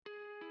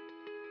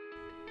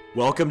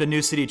Welcome to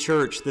New City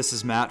Church. This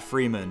is Matt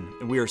Freeman,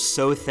 and we are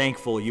so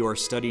thankful you are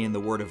studying the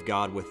Word of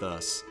God with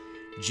us.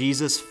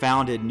 Jesus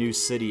founded New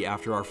City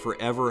after our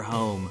forever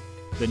home,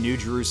 the New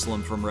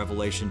Jerusalem from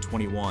Revelation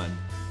 21.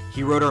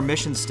 He wrote our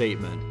mission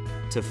statement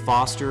to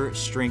foster,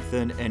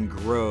 strengthen, and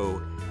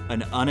grow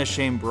an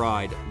unashamed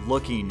bride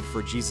looking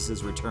for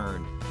Jesus'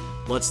 return.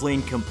 Let's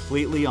lean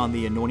completely on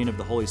the anointing of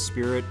the Holy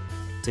Spirit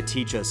to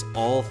teach us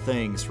all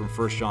things from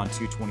 1 John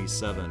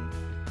 2:27.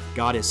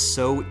 God is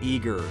so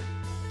eager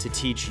to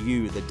teach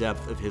you the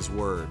depth of His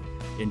Word.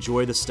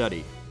 Enjoy the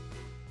study.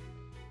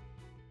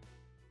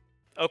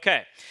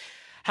 Okay.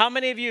 How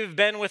many of you have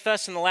been with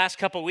us in the last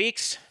couple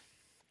weeks?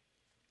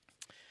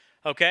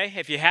 Okay.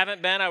 If you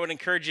haven't been, I would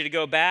encourage you to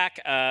go back.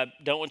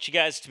 Don't want you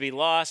guys to be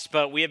lost,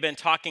 but we have been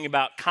talking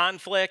about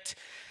conflict.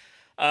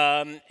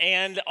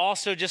 And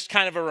also just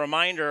kind of a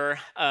reminder,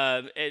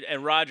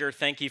 and Roger,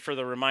 thank you for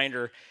the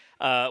reminder.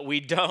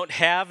 We don't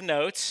have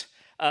notes.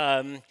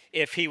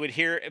 If he would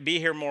be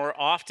here more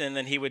often,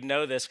 then he would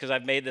know this because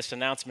I've made this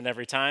announcement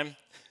every time.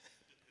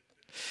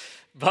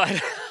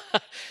 But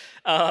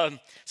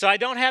so I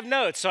don't have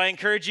notes, so I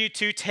encourage you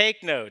to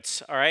take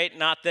notes, all right?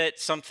 Not that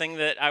something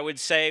that I would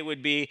say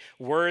would be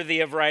worthy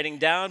of writing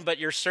down, but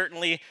you're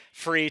certainly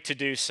free to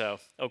do so,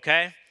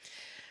 okay?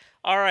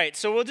 All right,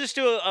 so we'll just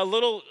do a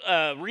little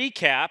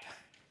recap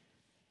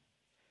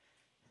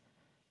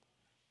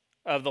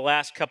of the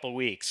last couple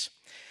weeks.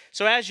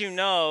 So as you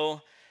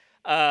know,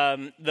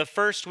 the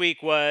first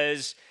week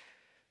was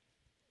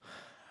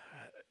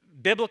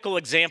biblical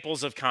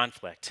examples of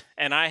conflict.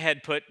 And I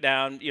had put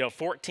down,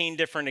 14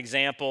 different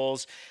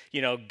examples,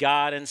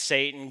 God and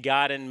Satan,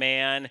 God and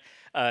man,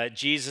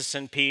 Jesus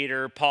and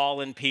Peter, Paul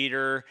and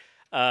Peter,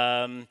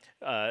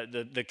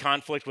 the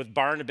conflict with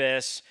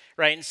Barnabas,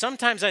 right? And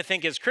sometimes I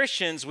think as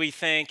Christians, we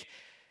think,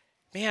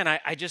 man,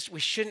 we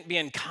shouldn't be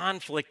in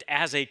conflict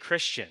as a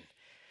Christian.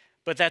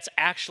 But that's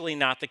actually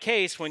not the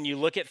case. When you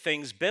look at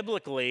things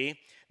biblically,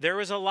 there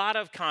was a lot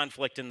of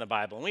conflict in the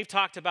Bible. And we've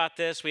talked about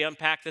this. We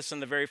unpacked this in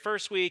the very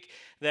first week,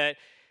 that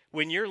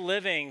when you're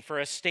living for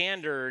a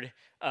standard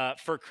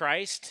for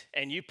Christ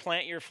and you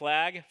plant your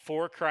flag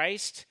for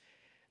Christ,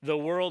 the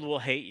world will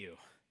hate you.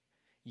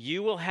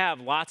 You will have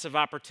lots of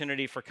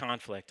opportunity for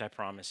conflict, I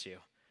promise you.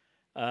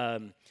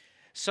 But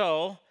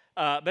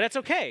that's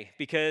okay,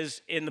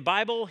 because in the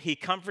Bible, He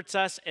comforts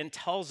us and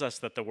tells us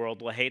that the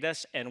world will hate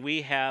us, and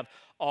we have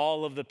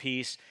all of the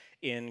peace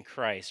in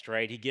Christ,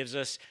 right? He gives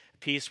us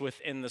peace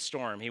within the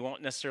storm. He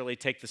won't necessarily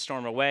take the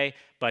storm away,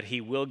 but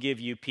He will give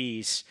you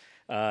peace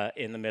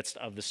in the midst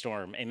of the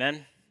storm.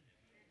 Amen?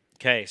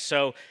 Okay,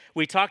 so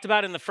we talked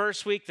about in the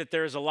first week that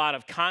there's a lot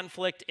of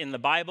conflict in the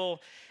Bible,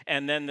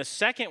 and then the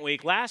second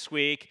week, last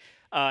week,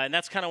 and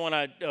that's kind of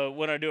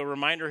when I do a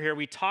reminder here,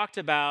 we talked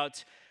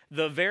about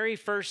the very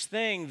first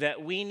thing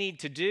that we need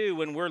to do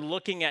when we're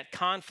looking at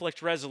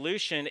conflict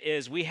resolution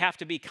is we have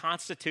to be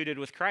constituted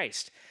with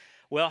Christ.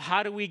 Well,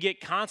 how do we get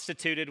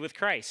constituted with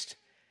Christ?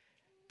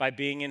 By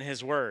being in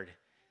His Word.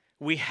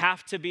 We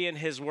have to be in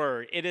His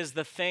Word. It is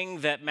the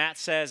thing that Matt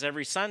says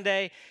every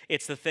Sunday.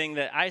 It's the thing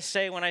that I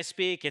say when I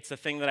speak. It's the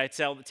thing that I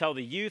tell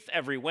the youth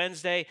every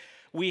Wednesday.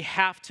 We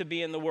have to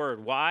be in the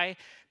Word. Why?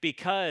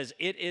 Because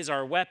it is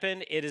our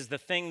weapon. It is the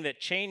thing that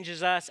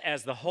changes us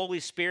as the Holy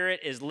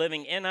Spirit is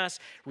living in us,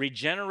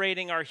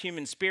 regenerating our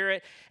human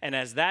spirit. And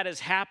as that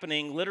is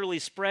happening, literally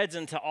spreads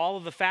into all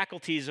of the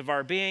faculties of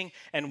our being,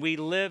 and we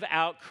live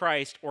out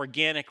Christ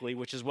organically,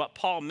 which is what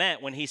Paul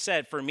meant when he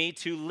said, "For me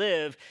to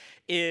live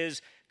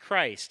is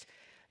Christ."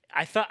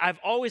 I've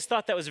always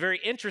thought that was very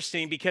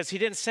interesting, because he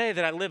didn't say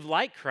that I live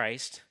like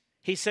Christ.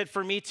 He said,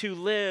 "For me to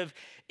live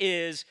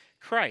is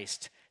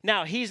Christ."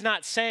 Now, he's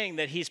not saying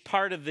that he's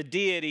part of the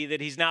deity,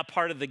 that he's not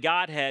part of the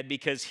Godhead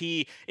because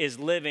he is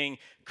living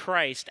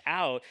Christ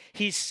out.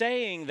 He's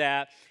saying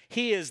that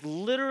he is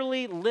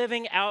literally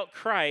living out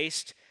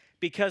Christ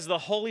because the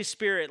Holy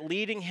Spirit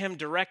leading him,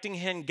 directing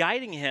him,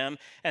 guiding him,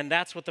 and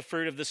that's what the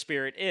fruit of the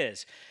Spirit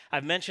is.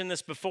 I've mentioned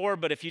this before,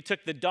 but if you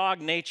took the dog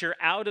nature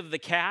out of the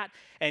cat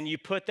and you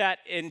put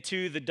that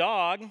into the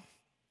dog,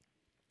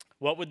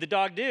 what would the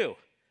dog do?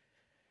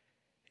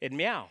 It'd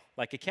meow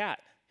like a cat.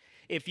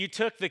 If you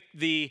took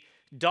the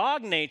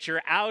dog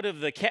nature out of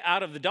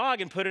the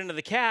dog and put it into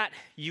the cat,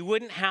 you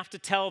wouldn't have to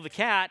tell the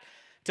cat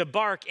to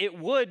bark. It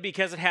would,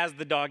 because it has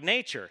the dog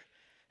nature.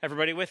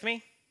 Everybody with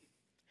me?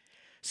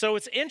 So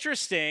what's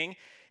interesting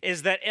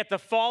is that at the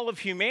fall of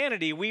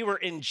humanity, we were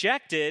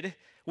injected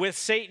with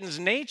Satan's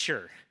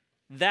nature.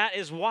 That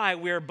is why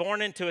we are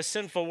born into a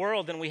sinful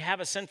world and we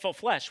have a sinful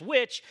flesh,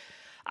 which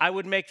I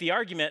would make the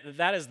argument that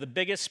that is the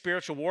biggest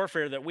spiritual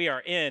warfare that we are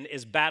in,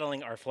 is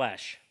battling our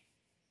flesh.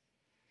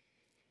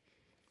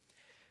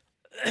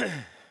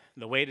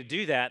 The way to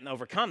do that and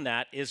overcome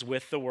that is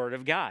with the Word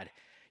of God.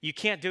 You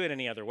can't do it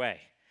any other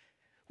way.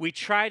 We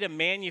try to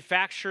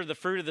manufacture the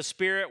fruit of the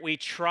Spirit. We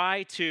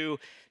try to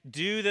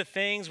do the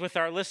things with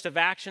our list of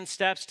action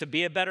steps to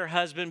be a better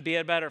husband, be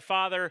a better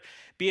father,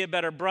 be a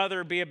better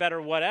brother, be a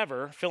better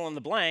whatever, fill in the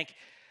blank.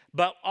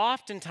 But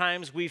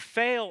oftentimes we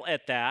fail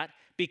at that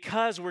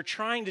because we're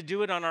trying to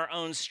do it on our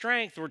own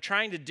strength. We're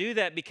trying to do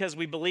that because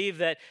we believe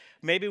that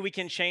maybe we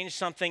can change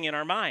something in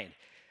our mind.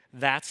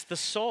 That's the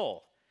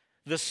soul.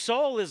 The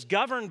soul is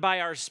governed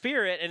by our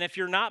spirit, and if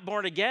you're not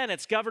born again,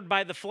 it's governed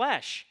by the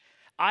flesh.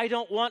 I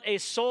don't want a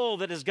soul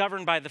that is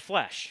governed by the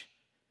flesh.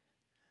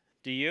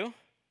 Do you?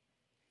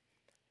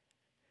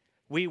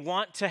 We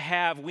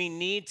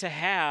need to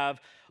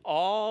have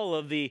all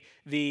of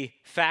the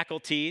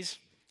faculties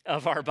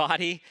of our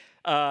body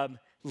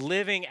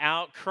living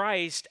out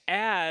Christ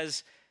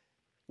as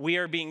we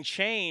are being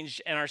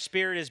changed and our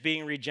spirit is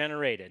being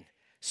regenerated.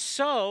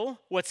 So,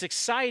 what's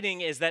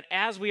exciting is that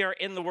as we are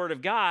in the Word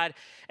of God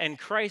and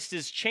Christ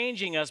is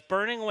changing us,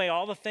 burning away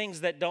all the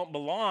things that don't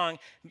belong,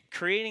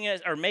 creating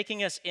us or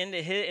making us in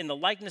the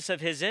likeness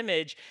of His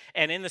image,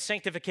 and in the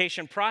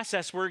sanctification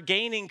process, we're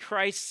gaining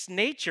Christ's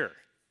nature.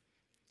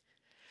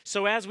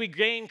 So as we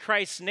gain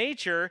Christ's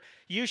nature,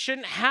 you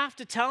shouldn't have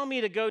to tell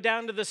me to go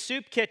down to the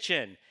soup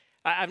kitchen.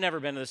 I've never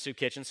been to the soup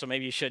kitchen, so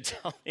maybe you should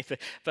tell me that.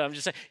 But I'm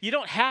just saying, you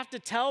don't have to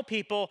tell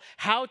people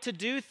how to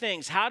do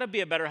things, how to be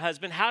a better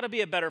husband, how to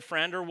be a better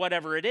friend, or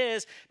whatever it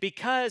is,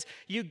 because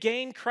you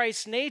gain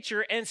Christ's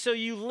nature, and so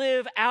you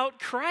live out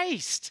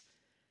Christ.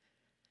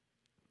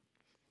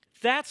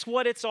 That's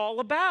what it's all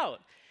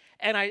about.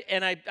 And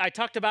I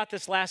talked about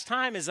this last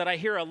time, is that I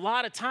hear a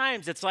lot of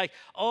times it's like,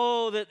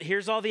 oh,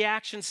 here's all the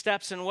action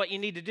steps and what you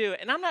need to do.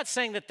 And I'm not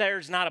saying that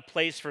there's not a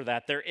place for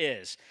that. There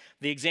is.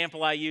 The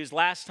example I used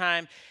last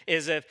time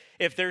is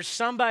if there's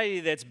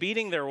somebody that's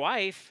beating their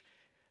wife,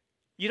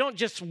 you don't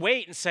just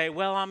wait and say,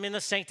 well, I'm in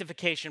the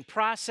sanctification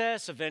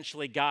process.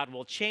 Eventually God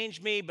will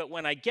change me. But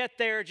when I get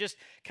there, just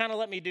kind of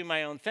let me do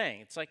my own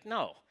thing. It's like,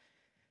 no,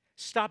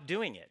 stop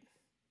doing it.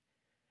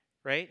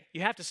 Right?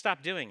 You have to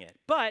stop doing it.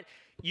 But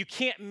you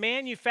can't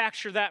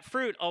manufacture that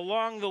fruit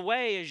along the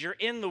way as you're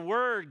in the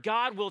Word.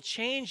 God will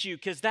change you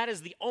because that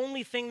is the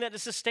only thing that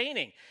is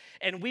sustaining.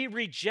 And we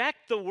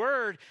reject the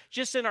Word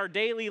just in our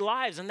daily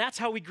lives. And that's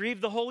how we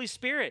grieve the Holy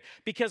Spirit,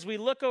 because we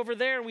look over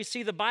there and we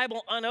see the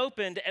Bible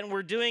unopened and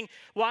we're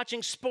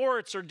watching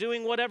sports or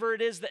doing whatever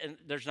it is. And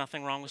there's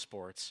nothing wrong with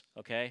sports,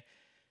 okay?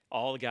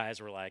 All the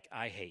guys were like,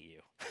 I hate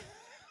you.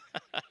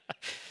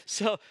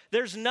 So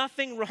there's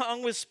nothing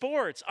wrong with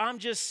sports. I'm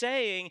just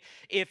saying,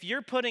 if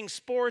you're putting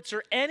sports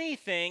or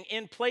anything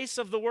in place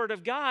of the Word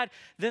of God,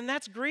 then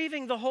that's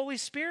grieving the Holy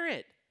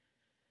Spirit.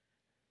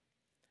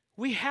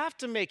 We have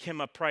to make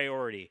Him a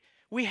priority.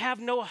 We have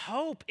no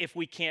hope if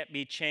we can't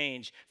be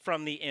changed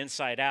from the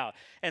inside out.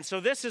 And so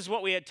this is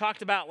what we had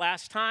talked about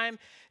last time.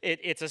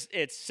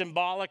 It's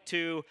symbolic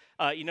to,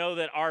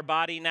 that our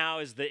body now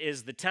is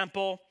the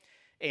temple.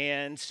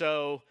 And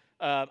so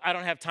I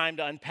don't have time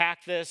to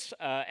unpack this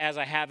as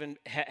I have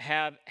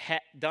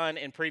done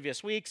in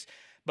previous weeks,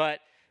 but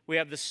we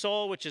have the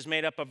soul, which is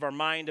made up of our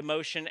mind,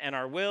 emotion, and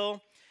our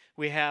will.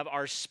 We have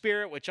our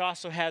spirit, which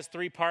also has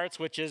three parts,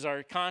 which is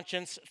our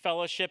conscience,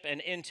 fellowship, and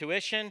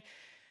intuition.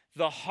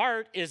 The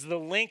heart is the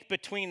link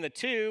between the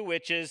two,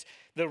 which is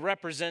the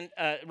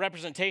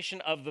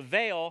representation of the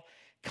veil.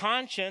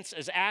 Conscience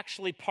is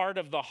actually part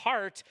of the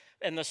heart,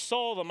 and the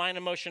soul, the mind,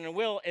 emotion, and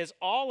will, is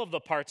all of the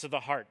parts of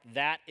the heart.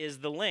 That is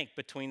the link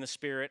between the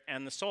spirit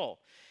and the soul.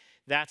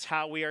 That's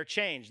how we are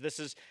changed. This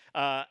is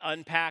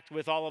unpacked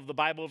with all of the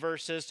Bible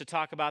verses to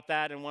talk about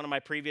that in one of my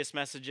previous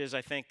messages,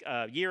 I think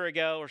a year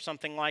ago or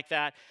something like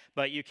that,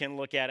 but you can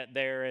look at it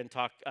there and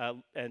talk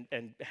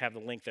and have the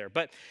link there.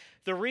 But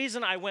the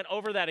reason I went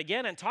over that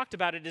again and talked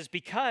about it is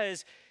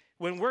because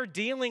when we're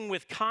dealing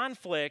with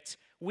conflict,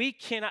 we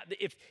cannot,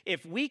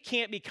 if we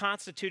can't be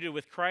constituted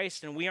with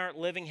Christ and we aren't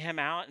living Him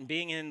out and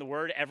being in the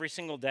Word every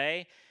single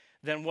day,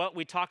 then what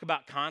we talk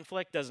about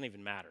conflict doesn't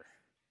even matter.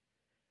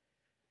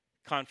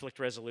 Conflict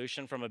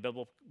resolution from a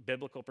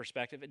biblical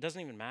perspective, it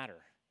doesn't even matter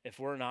if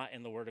we're not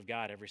in the Word of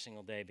God every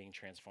single day being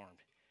transformed.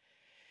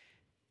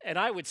 And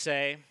I would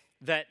say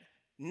that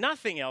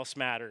nothing else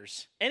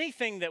matters.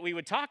 Anything that we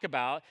would talk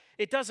about,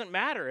 it doesn't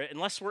matter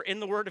unless we're in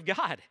the Word of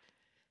God.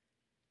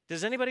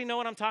 Does anybody know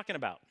what I'm talking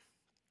about?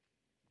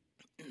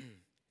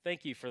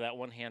 Thank you for that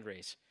one hand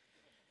raise.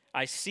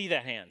 I see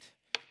that hand.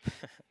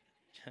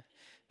 I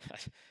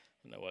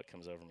don't know what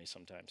comes over me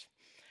sometimes.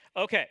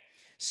 Okay,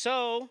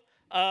 so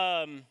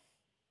what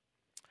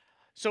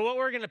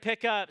we're going to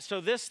pick up.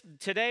 So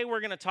today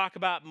we're going to talk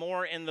about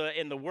more in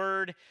the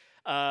Word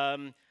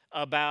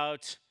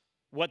about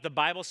what the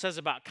Bible says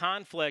about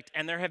conflict.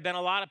 And there have been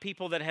a lot of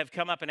people that have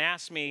come up and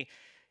asked me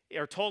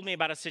or told me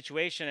about a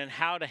situation and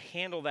how to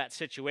handle that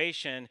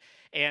situation.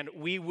 And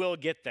we will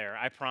get there,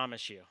 I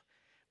promise you.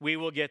 We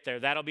will get there.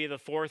 That'll be the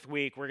fourth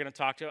week. We're going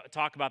to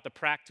talk about the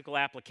practical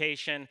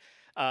application.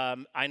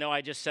 I know I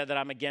just said that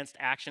I'm against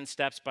action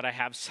steps, but I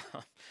have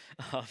some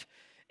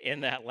in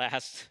that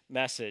last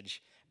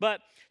message. But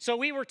so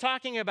we were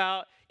talking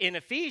about in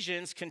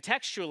Ephesians,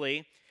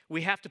 contextually,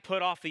 we have to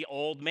put off the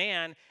old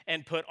man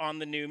and put on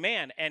the new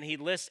man. And he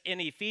lists in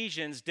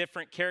Ephesians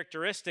different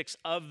characteristics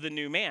of the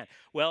new man.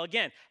 Well,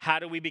 again, how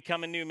do we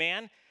become a new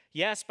man?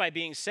 Yes, by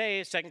being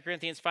saved, 2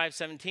 Corinthians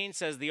 5:17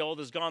 says the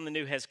old is gone, the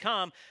new has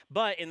come.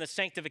 But in the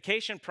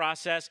sanctification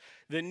process,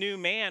 the new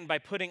man, by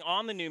putting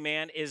on the new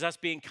man, is us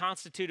being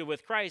constituted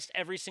with Christ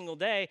every single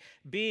day,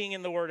 being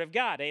in the Word of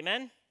God.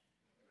 Amen?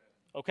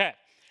 Okay.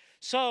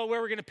 So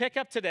where we're going to pick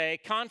up today,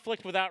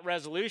 conflict without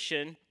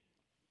resolution.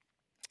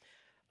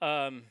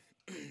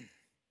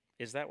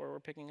 Is that where we're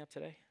picking up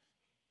today?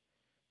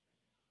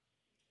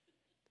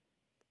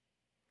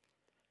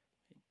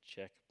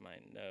 Check my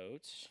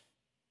notes.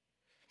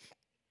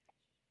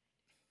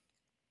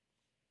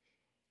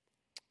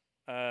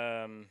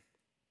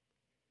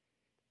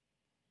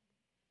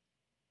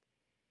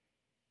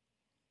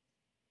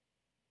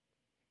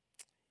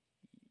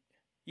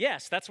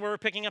 Yes, that's where we're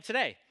picking up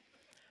today.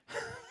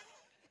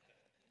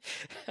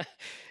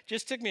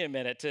 Just took me a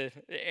minute to.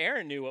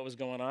 Aaron knew what was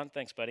going on.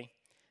 Thanks, buddy.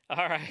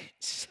 All right.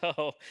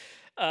 So,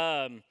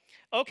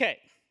 okay.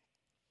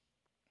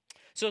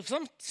 So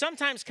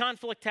sometimes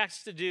conflict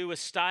has to do with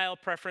style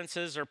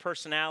preferences or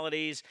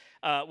personalities.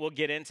 We'll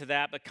get into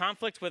that. But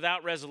conflict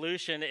without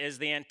resolution is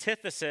the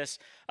antithesis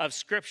of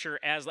Scripture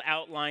as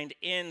outlined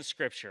in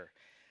Scripture.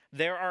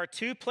 There are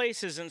two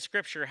places in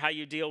Scripture how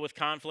you deal with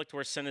conflict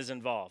where sin is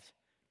involved.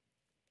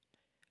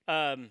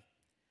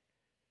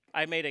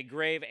 I made a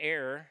grave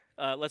error.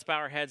 Let's bow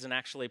our heads and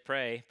actually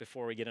pray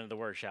before we get into the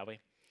Word, shall we?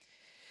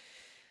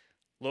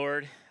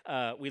 Lord,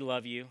 we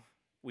love you.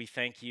 We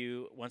thank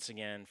you once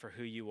again for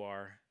who you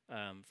are,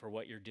 for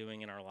what you're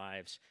doing in our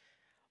lives.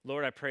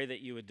 Lord, I pray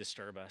that you would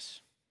disturb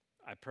us.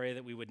 I pray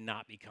that we would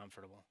not be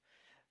comfortable.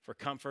 For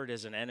comfort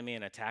is an enemy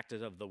and a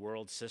tactic of the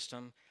world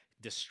system,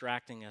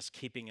 distracting us,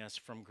 keeping us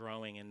from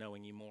growing and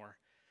knowing you more.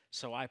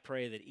 So I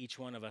pray that each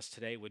one of us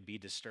today would be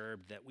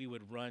disturbed, that we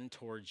would run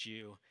towards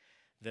you,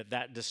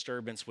 that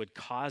disturbance would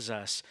cause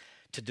us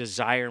to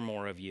desire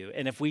more of you.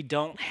 And if we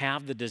don't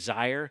have the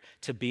desire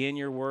to be in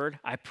your word,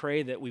 I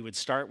pray that we would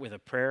start with a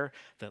prayer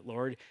that,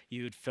 Lord,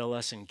 you would fill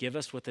us and give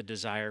us with a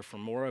desire for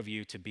more of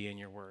you to be in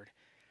your word.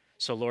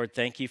 So, Lord,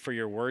 thank you for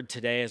your word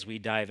today as we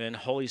dive in.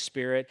 Holy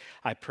Spirit,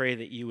 I pray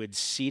that you would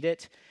seed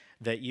it,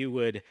 that you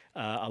would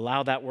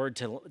allow that word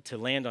to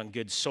land on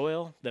good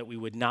soil, that we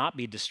would not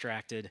be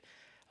distracted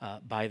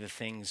by the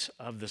things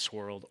of this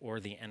world or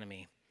the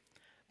enemy,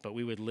 but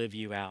we would live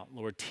you out.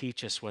 Lord,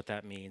 teach us what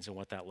that means and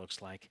what that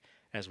looks like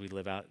as we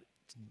live out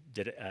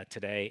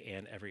today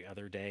and every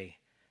other day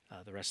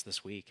the rest of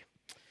this week.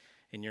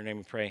 In your name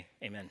we pray,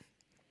 amen.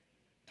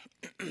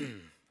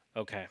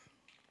 Okay.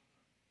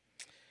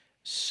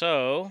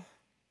 So,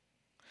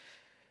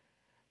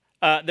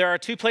 there are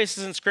two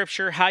places in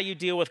Scripture how you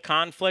deal with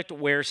conflict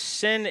where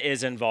sin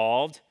is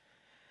involved.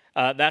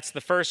 That's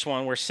the first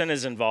one, where sin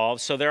is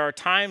involved. So there are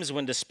times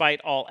when, despite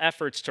all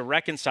efforts to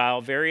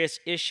reconcile, various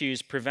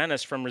issues prevent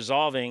us from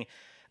resolving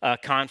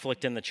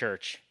conflict in the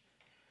church.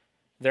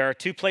 There are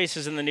two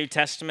places in the New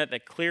Testament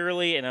that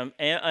clearly and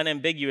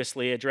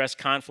unambiguously address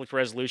conflict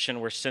resolution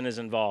where sin is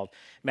involved.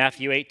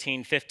 Matthew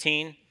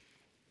 18:15.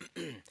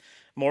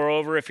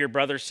 Moreover, if your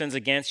brother sins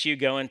against you,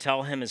 go and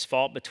tell him his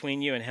fault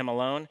between you and him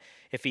alone.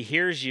 If he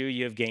hears you,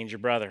 you have gained your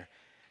brother.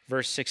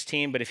 Verse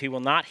 16, but if he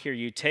will not hear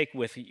you, take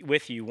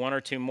with you one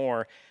or two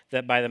more,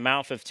 that by the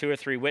mouth of two or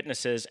three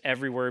witnesses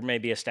every word may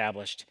be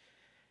established.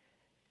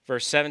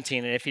 Verse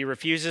 17, and if he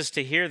refuses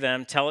to hear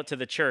them, tell it to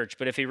the church.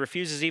 But if he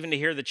refuses even to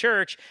hear the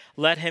church,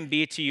 let him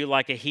be to you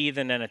like a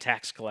heathen and a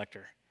tax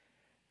collector.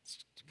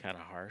 It's kind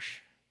of harsh.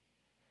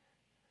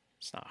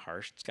 It's not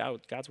harsh. It's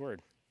God's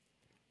word.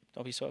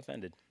 Don't be so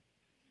offended.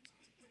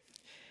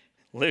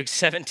 Luke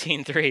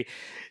 17:3,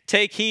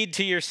 take heed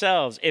to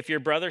yourselves. If your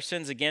brother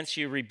sins against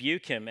you,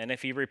 rebuke him. And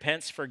if he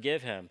repents,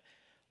 forgive him.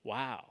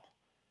 Wow.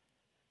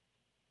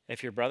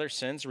 If your brother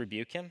sins,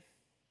 rebuke him?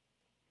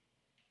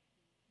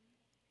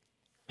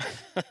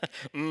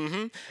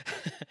 Mm-hmm.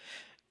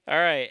 All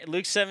right,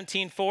 Luke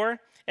 17:4,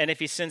 and if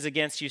he sins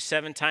against you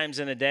 7 times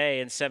in a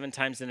day, and 7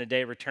 times in a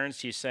day returns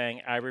to you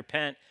saying, I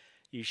repent,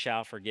 you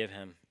shall forgive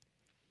him.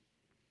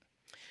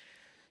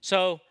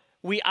 So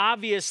we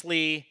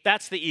obviously,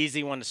 that's the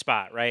easy one to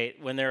spot, right?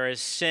 When there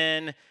is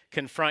sin,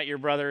 confront your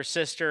brother or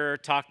sister,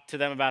 talk to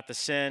them about the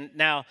sin.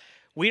 Now,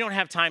 we don't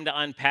have time to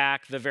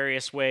unpack the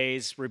various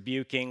ways,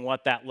 rebuking,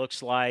 what that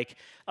looks like,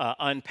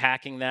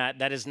 unpacking that.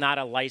 That is not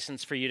a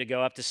license for you to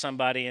go up to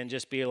somebody and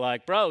just be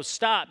like, bro,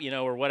 stop,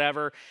 or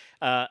whatever.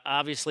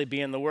 Obviously,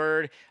 be in the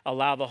Word.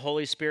 Allow the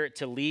Holy Spirit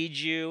to lead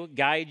you,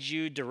 guide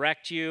you,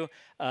 direct you,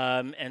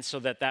 and so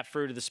that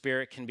fruit of the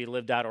Spirit can be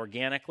lived out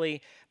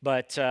organically.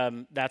 But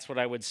that's what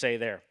I would say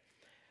there.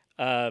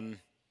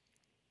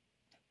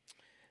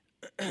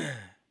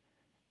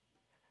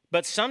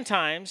 But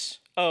sometimes,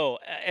 an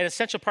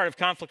essential part of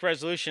conflict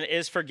resolution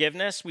is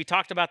forgiveness. We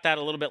talked about that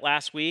a little bit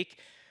last week.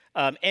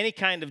 Any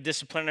kind of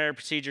disciplinary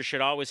procedure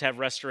should always have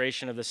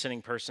restoration of the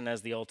sinning person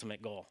as the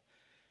ultimate goal,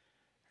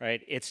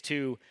 right? It's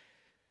to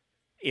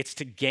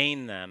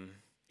gain them.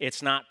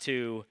 It's not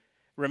to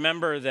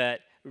remember that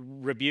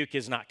rebuke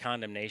is not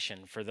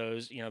condemnation for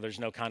those, there's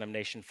no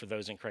condemnation for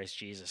those in Christ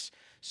Jesus.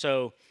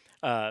 So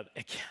I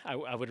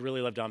would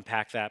really love to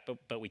unpack that,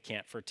 but we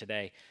can't for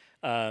today.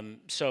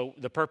 So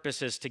the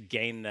purpose is to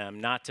gain them,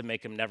 not to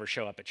make them never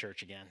show up at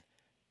church again.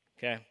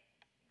 Okay?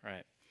 All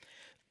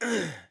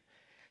right.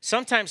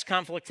 Sometimes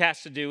conflict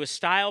has to do with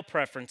style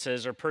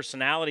preferences or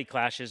personality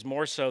clashes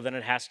more so than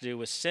it has to do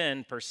with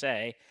sin per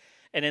se.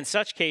 And in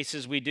such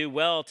cases, we do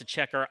well to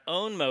check our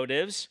own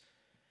motives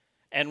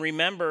and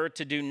remember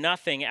to do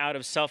nothing out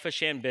of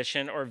selfish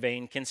ambition or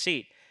vain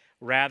conceit.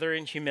 Rather,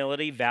 in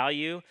humility,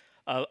 value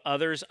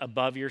others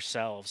above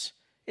yourselves.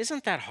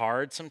 Isn't that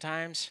hard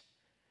sometimes?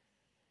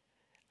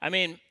 I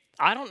mean,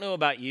 I don't know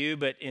about you,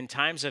 but in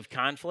times of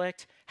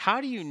conflict, how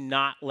do you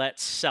not let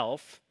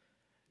self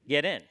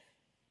get in?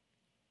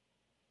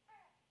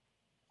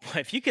 Well,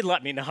 if you could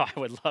let me know, I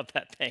would love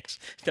that. Thanks.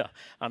 No,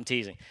 I'm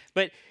teasing.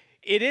 But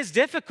it is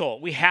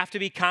difficult. We have to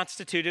be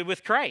constituted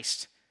with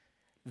Christ.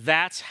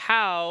 That's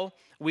how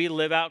we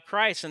live out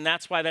Christ, and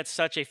that's why that's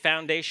such a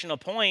foundational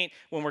point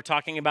when we're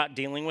talking about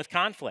dealing with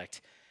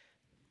conflict.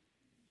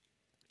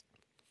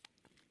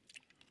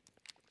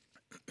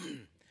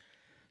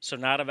 So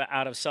not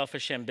out of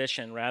selfish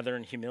ambition, rather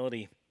in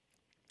humility,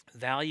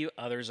 value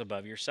others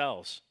above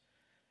yourselves.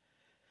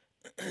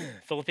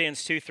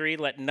 Philippians 2:3,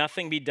 let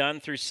nothing be done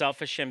through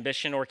selfish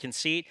ambition or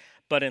conceit,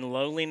 but in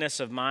lowliness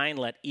of mind,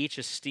 let each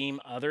esteem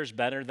others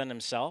better than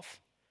himself.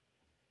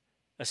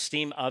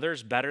 Esteem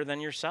others better than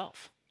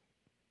yourself.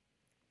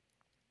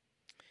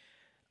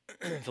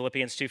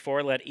 Philippians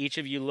 2:4, let each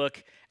of you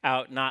look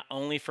out not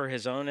only for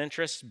his own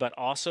interests, but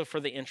also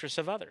for the interests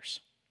of others.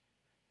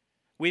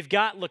 We've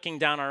got looking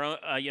down our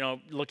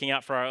own, looking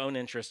out for our own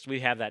interests.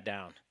 We have that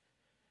down,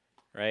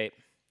 right?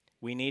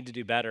 We need to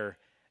do better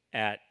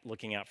at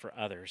looking out for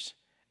others.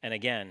 And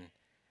again,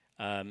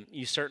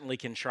 you certainly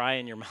can try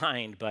in your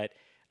mind, but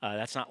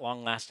that's not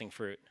long-lasting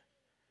fruit,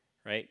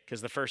 right?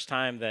 Because the first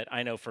time that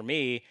I know for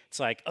me, it's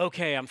like,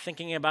 okay, I'm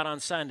thinking about on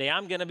Sunday,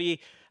 I'm gonna be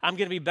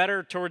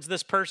better towards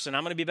this person.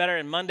 I'm gonna be better.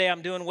 And Monday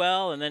I'm doing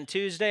well, and then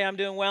Tuesday I'm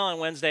doing well, and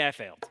Wednesday I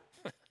failed.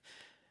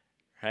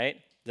 Right?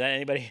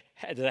 Does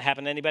that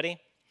happen to anybody?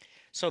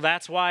 So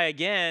that's why,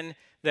 again,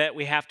 that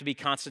we have to be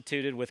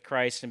constituted with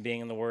Christ and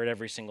being in the Word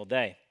every single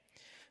day.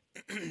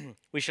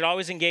 We should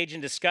always engage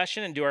in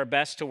discussion and do our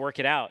best to work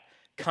it out.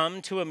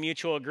 Come to a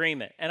mutual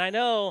agreement. And I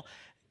know,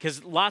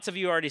 because lots of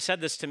you already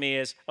said this to me,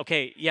 is,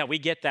 okay, yeah, we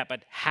get that,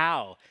 but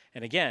how?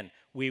 And again,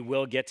 we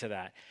will get to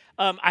that.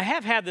 I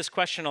have had this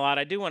question a lot.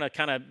 I do want to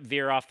kind of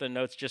veer off the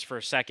notes just for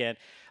a second.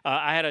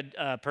 I had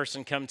a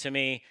person come to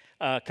me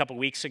a couple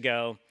weeks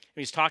ago.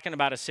 He's talking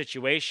about a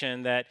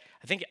situation that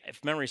I think,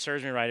 if memory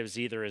serves me right, it was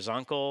either his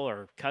uncle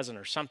or cousin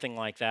or something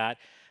like that.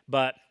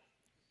 But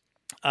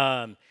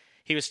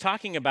he was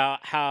talking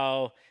about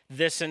how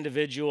this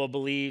individual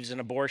believes in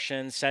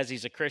abortion, says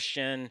he's a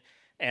Christian,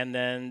 and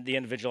then the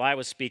individual I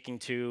was speaking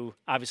to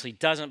obviously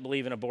doesn't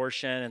believe in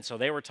abortion, and so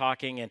they were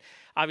talking, and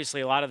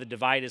obviously a lot of the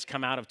divide has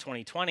come out of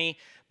 2020,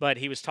 but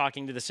he was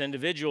talking to this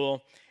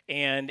individual,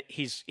 and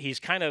he's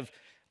kind of,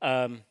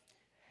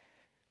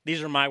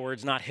 these are my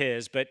words, not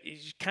his, but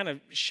he's kind of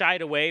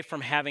shied away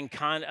from having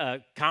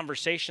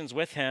conversations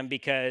with him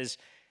because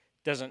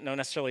doesn't know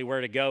necessarily where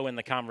to go in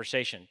the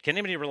conversation. Can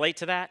anybody relate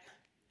to that?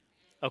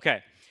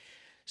 Okay,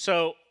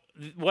 so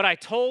what I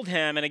told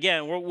him, and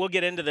again, we'll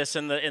get into this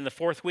in the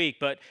fourth week,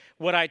 but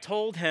what I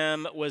told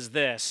him was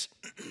this: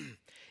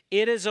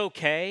 it is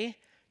okay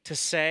to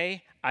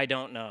say, I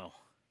don't know.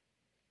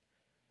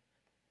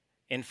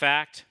 In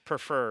fact,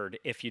 preferred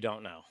if you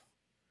don't know.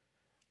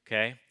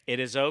 Okay, it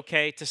is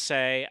okay to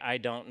say, I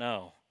don't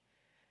know.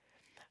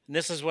 And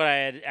this is what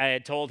I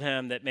had told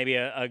him that maybe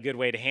a good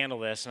way to handle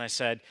this, and I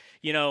said,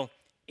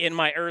 in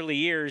my early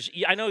years,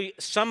 I know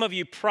some of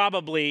you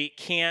probably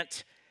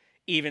can't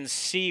even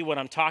see what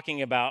I'm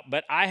talking about,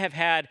 but I have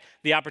had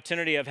the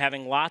opportunity of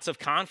having lots of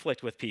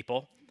conflict with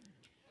people,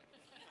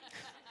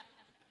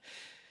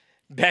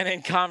 been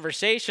in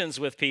conversations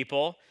with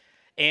people,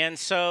 and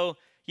so,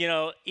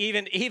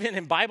 even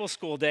in Bible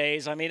school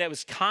days, I mean, it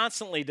was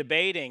constantly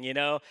debating,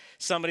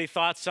 somebody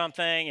thought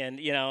something, and,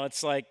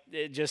 it's like,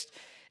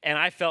 and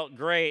I felt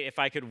great if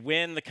I could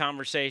win the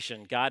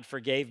conversation. God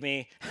forgave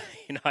me.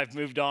 I've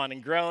moved on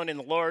and grown in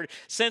the Lord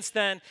since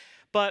then,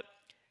 but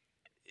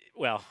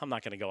well, I'm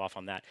not going to go off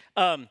on that.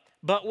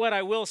 But what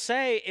I will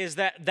say is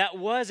that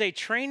was a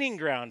training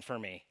ground for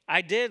me.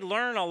 I did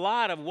learn a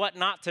lot of what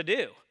not to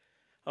do,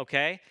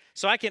 okay?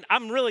 So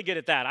I'm really good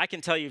at that. I can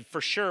tell you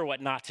for sure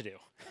what not to do.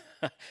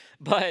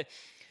 But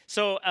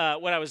so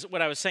what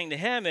I was saying to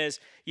him is,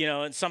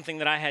 and something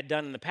that I had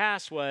done in the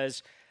past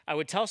was I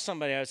would tell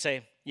somebody, I would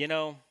say,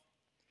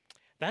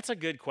 that's a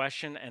good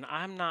question, and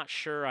I'm not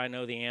sure I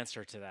know the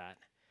answer to that.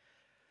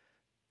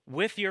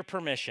 With your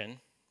permission,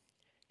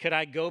 could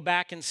I go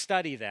back and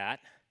study that,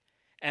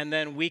 and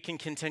then we can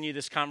continue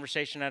this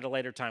conversation at a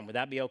later time? Would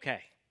that be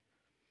okay?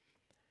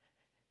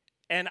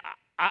 And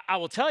I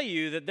will tell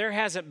you that there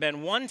hasn't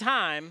been one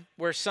time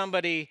where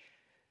somebody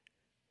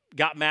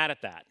got mad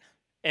at that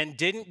and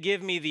didn't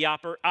give me the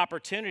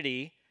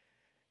opportunity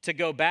to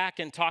go back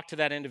and talk to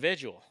that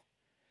individual.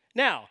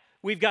 Now,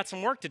 we've got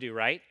some work to do,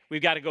 right?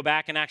 We've got to go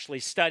back and actually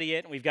study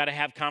it, and we've got to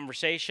have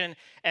conversation.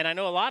 And I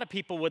know a lot of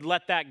people would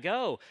let that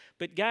go.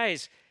 But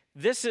guys,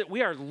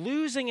 We are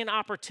losing an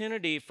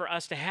opportunity for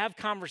us to have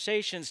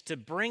conversations to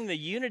bring the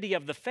unity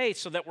of the faith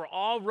so that we're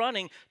all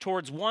running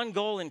towards one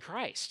goal in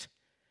Christ.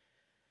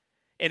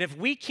 And if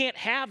we can't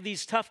have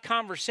these tough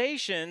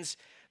conversations,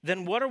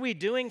 then what are we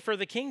doing for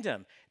the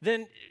kingdom?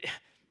 Then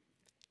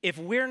if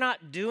we're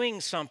not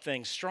doing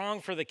something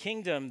strong for the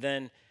kingdom,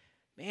 then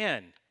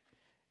man,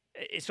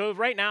 so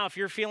right now, if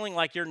you're feeling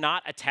like you're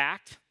not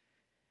attacked,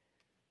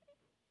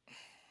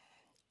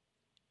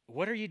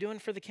 what are you doing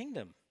for the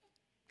kingdom?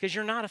 Because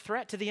you're not a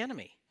threat to the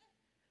enemy.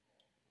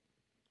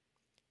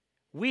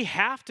 We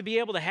have to be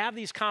able to have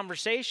these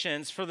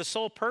conversations for the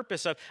sole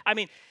purpose of,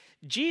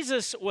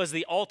 Jesus was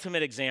the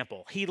ultimate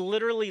example. He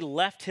literally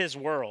left his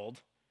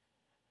world,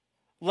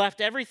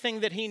 left everything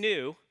that he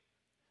knew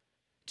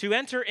to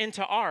enter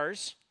into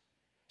ours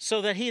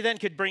so that he then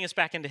could bring us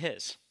back into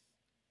his.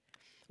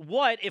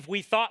 What if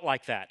we thought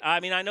like that? I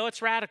know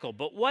it's radical,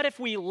 but what if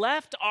we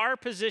left our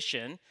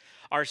position,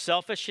 our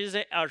selfish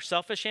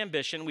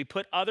ambition, we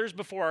put others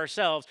before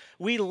ourselves,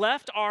 we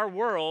left our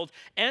world,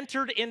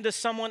 entered into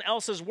someone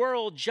else's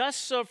world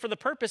just so for the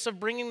purpose of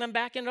bringing them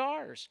back into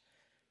ours?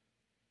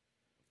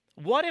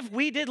 What if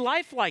we did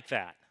life like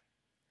that?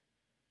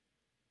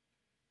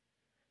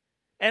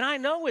 And I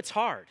know it's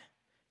hard.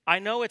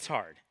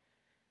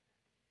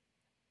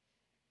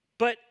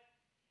 But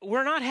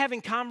we're not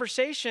having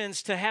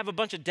conversations to have a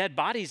bunch of dead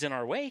bodies in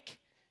our wake.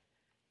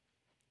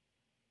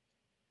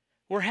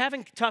 We're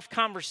having tough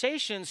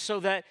conversations so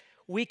that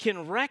we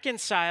can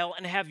reconcile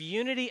and have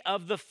unity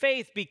of the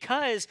faith,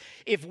 because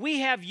if we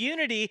have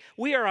unity,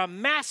 we are a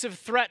massive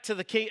threat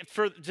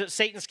to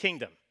Satan's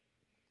kingdom.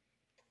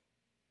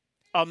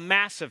 A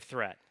massive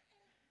threat.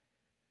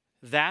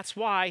 That's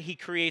why he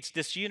creates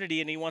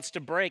disunity and he wants to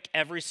break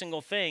every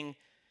single thing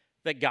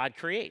that God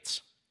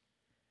creates.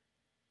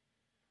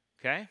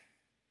 Okay?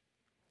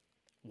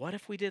 What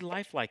if we did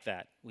life like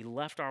that? We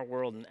left our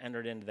world and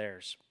entered into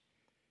theirs.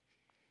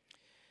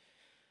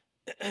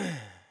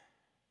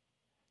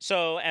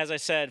 So, as I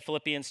said,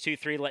 Philippians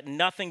 2:3, let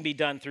nothing be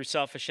done through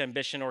selfish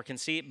ambition or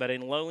conceit, but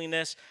in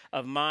lowliness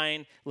of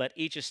mind, let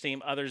each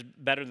esteem others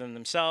better than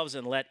themselves,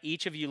 and let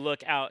each of you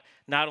look out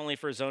not only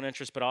for his own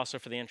interests, but also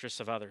for the interests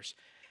of others.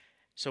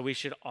 So we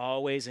should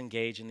always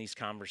engage in these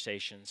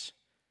conversations.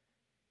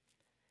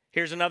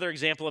 Here's another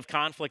example of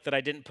conflict that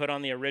I didn't put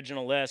on the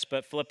original list,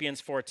 but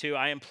Philippians 4:2,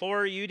 I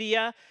implore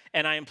Euodia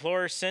and I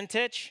implore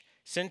Syntyche,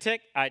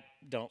 I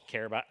don't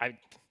care about,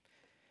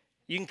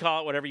 you can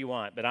call it whatever you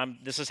want, but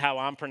this is how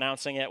I'm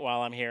pronouncing it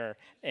while I'm here,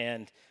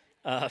 and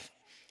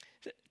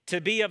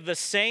to be of the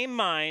same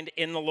mind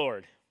in the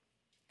Lord.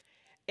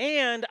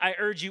 And I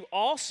urge you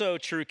also,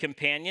 true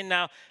companion.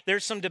 Now,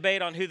 there's some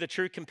debate on who the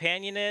true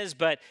companion is,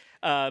 but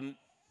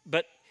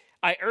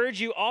I urge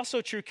you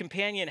also, true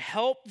companion,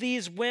 help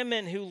these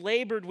women who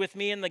labored with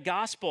me in the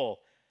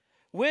gospel,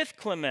 with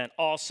Clement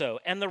also,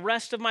 and the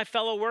rest of my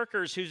fellow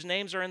workers whose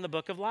names are in the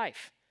book of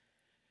life.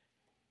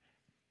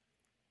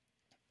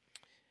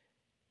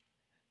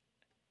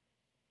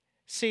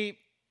 See,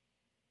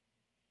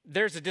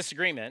 there's a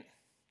disagreement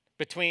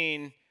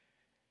between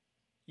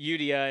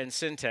Euodia and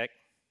Syntyche,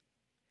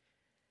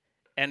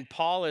 and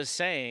Paul is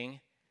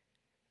saying,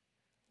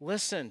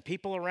 listen,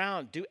 people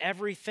around, do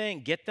everything,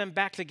 get them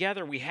back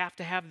together. We have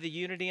to have the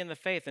unity in the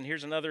faith. And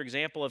here's another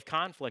example of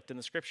conflict in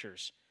the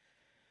scriptures.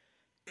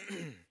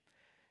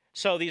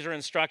 So these are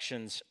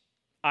instructions.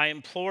 I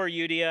implore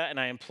Euodia and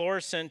I implore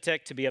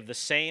Syntyche to be of the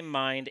same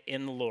mind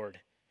in the Lord.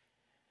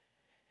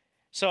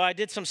 So I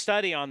did some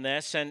study on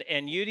this, and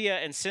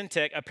Euodia and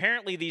Syntyche,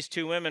 apparently these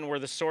two women were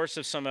the source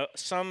of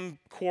some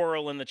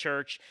quarrel in the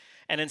church.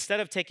 And instead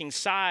of taking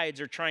sides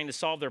or trying to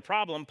solve their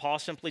problem, Paul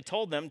simply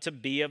told them to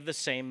be of the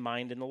same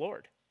mind in the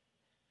Lord.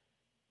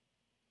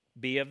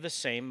 Be of the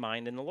same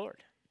mind in the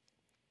Lord.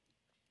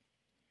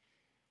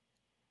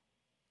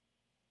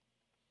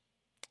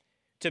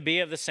 To be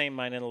of the same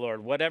mind in the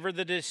Lord. Whatever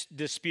the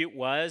dispute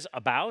was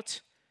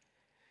about,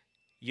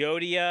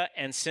 Euodia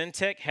and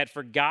Syntyche had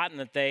forgotten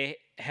that they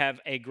have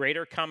a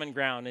greater common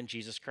ground in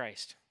Jesus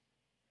Christ.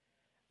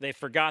 They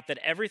forgot that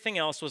everything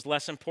else was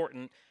less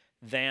important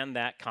than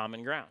that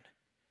common ground.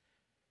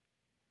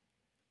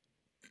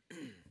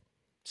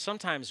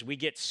 Sometimes we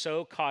get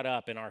so caught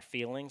up in our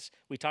feelings.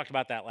 We talked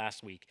about that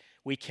last week.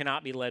 We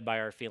cannot be led by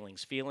our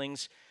feelings.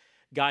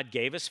 God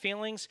gave us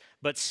feelings,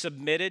 but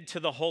submitted to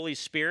the Holy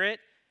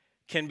Spirit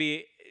can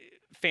be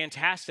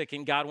fantastic,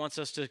 and God wants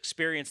us to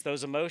experience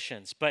those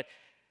emotions. But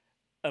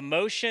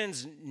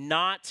emotions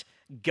not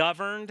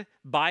governed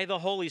by the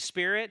Holy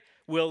Spirit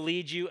will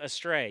lead you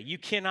astray. You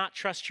cannot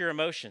trust your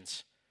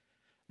emotions.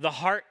 The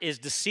heart is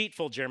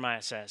deceitful,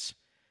 Jeremiah says.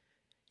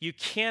 You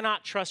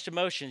cannot trust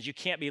emotions. You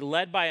can't be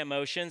led by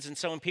emotions. And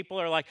so when people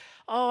are like,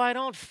 oh, I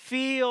don't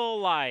feel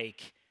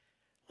like,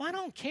 well, I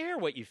don't care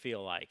what you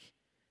feel like.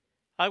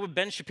 Like what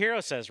Ben Shapiro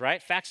says,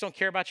 right? Facts don't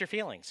care about your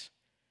feelings.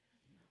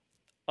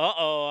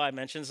 I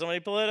mentioned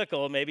somebody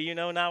political. Maybe you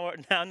now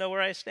know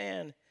where I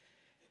stand.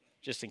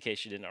 Just in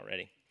case you didn't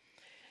already.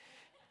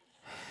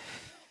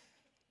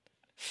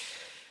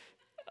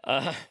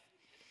 I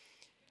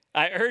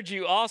urge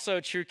you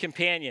also, true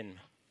companion.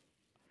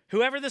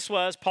 Whoever this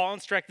was, Paul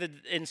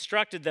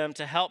instructed them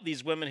to help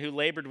these women who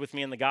labored with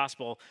me in the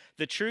gospel.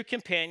 The true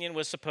companion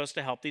was supposed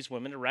to help these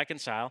women to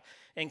reconcile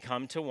and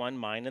come to one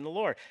mind in the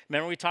Lord.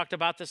 Remember, we talked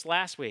about this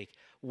last week.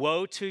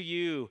 Woe to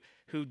you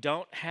who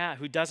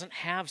doesn't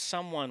have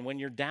someone when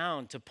you're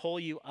down to pull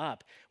you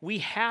up. We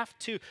have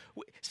to,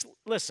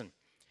 listen,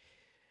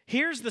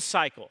 here's the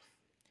cycle.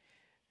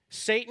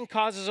 Satan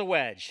causes a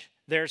wedge.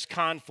 There's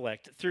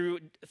conflict. Through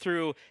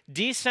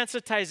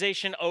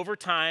desensitization over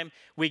time,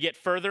 we get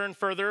further and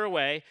further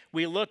away.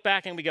 We look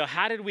back and we go,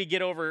 how did we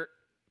get over?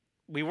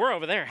 We were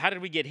over there. How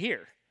did we get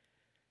here?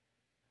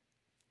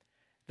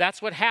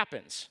 That's what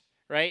happens,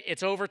 right?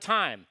 It's over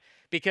time.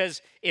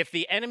 Because if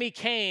the enemy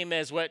came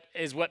as what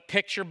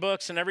picture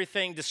books and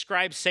everything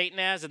describe Satan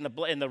as, in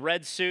the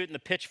red suit and the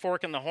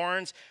pitchfork and the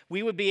horns,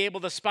 we would be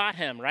able to spot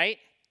him, right?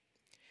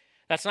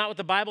 That's not what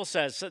the Bible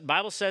says. The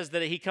Bible says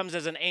that he comes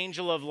as an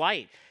angel of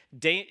light.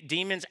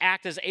 Demons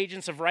act as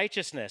agents of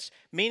righteousness,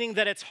 meaning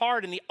that it's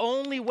hard, and the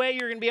only way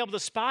you're going to be able to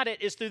spot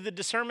it is through the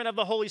discernment of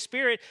the Holy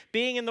Spirit,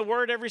 being in the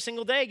Word every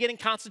single day, getting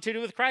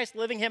constituted with Christ,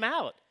 living Him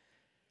out.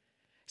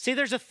 See,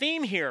 there's a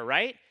theme here,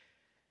 right?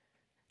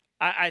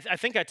 I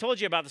think I told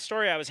you about the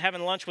story. I was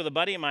having lunch with a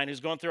buddy of mine who's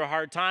going through a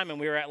hard time, and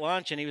we were at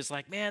lunch, and he was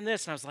like, man,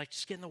 this, and I was like,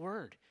 just get in the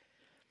Word.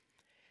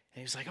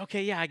 And he was like,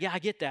 okay, yeah, I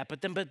get that,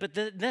 but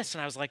this,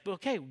 and I was like,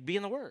 okay, be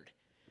in the Word.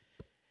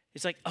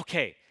 He's like,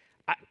 okay,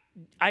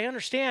 I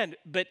understand,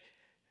 but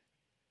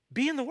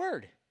be in the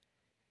Word.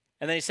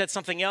 And then he said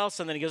something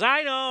else, and then he goes,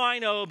 I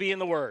know, be in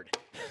the Word.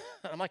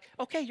 I'm like,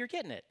 okay, you're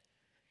getting it.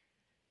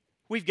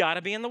 We've got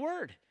to be in the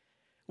Word.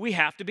 We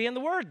have to be in the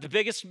Word, the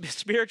biggest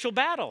spiritual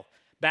battle,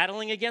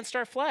 battling against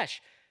our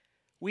flesh.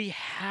 We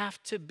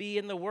have to be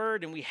in the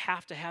Word, and we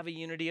have to have a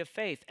unity of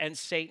faith. And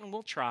Satan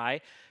will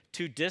try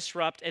to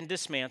disrupt and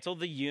dismantle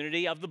the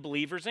unity of the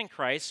believers in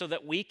Christ so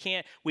that we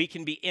can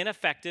be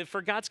ineffective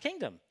for God's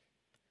kingdom.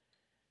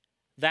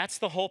 That's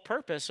the whole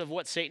purpose of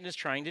what Satan is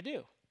trying to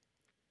do.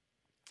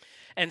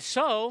 And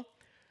so,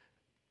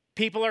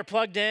 people are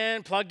plugged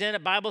in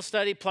at Bible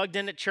study, plugged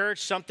in at church,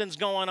 something's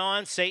going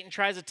on, Satan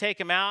tries to take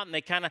them out,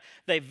 and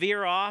they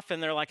veer off,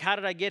 and they're like, how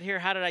did I get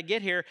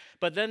here?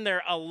 But then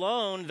they're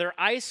alone, they're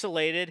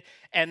isolated,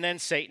 and then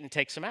Satan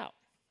takes them out.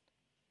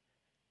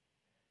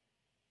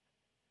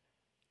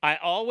 I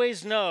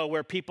always know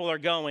where people are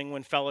going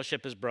when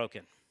fellowship is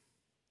broken.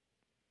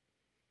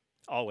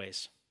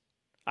 Always.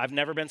 I've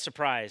never been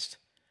surprised.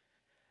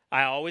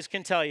 I always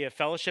can tell you if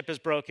fellowship is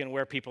broken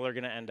where people are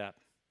going to end up.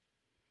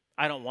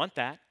 I don't want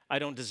that. I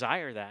don't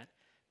desire that.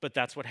 But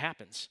that's what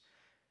happens.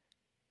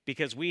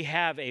 Because we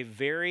have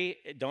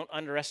don't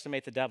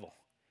underestimate the devil.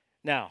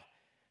 Now,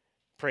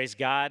 praise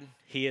God,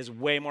 he is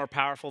way more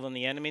powerful than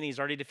the enemy, and he's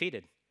already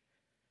defeated.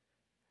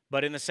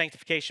 But in the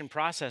sanctification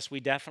process, we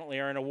definitely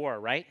are in a war,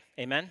 right?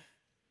 Amen?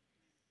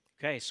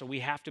 Okay, so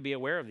we have to be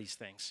aware of these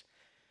things.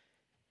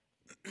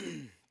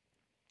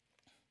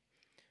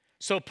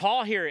 So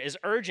Paul here is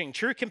urging,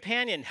 true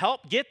companion,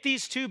 help get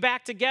these two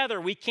back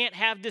together. We can't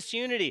have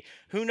disunity.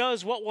 Who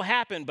knows what will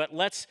happen, but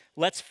let's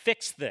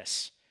fix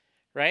this,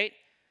 right?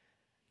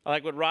 I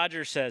like what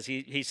Roger says.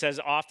 He says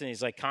often,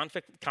 he's like,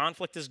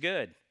 conflict is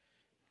good.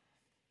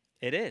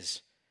 It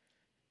is.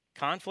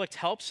 Conflict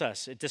helps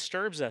us. It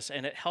disturbs us,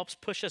 and it helps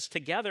push us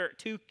together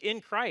in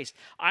Christ.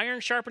 Iron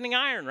sharpening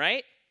iron,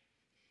 right?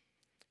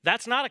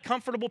 That's not a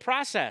comfortable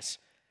process.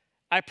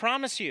 I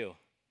promise you.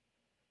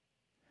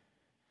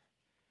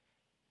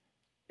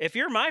 If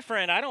you're my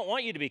friend, I don't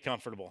want you to be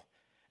comfortable.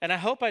 And I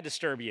hope I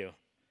disturb you.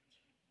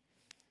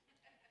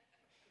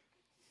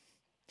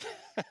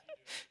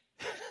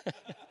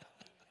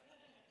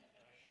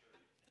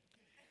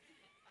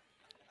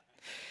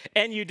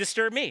 And you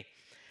disturb me.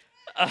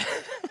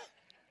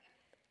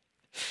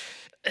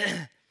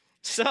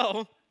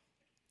 So,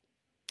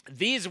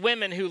 these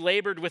women who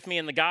labored with me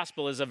in the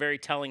gospel is a very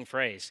telling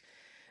phrase.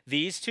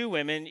 These two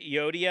women,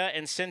 Euodia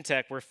and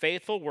Syntyche, were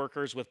faithful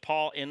workers with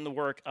Paul in the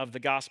work of the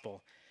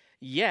gospel.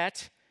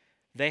 Yet,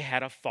 they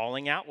had a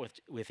falling out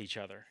with each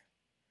other.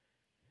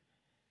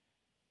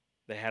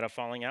 They had a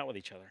falling out with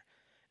each other.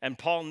 And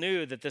Paul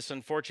knew that this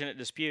unfortunate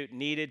dispute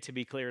needed to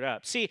be cleared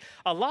up. See,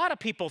 a lot of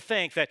people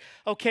think that,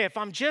 okay, if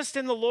I'm just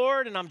in the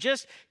Lord and I'm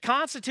just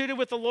constituted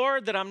with the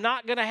Lord, that I'm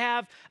not going to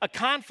have a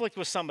conflict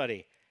with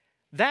somebody.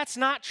 That's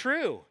not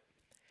true.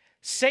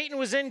 Satan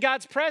was in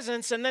God's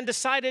presence and then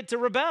decided to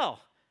rebel.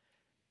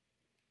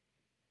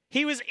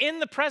 He was in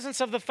the presence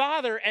of the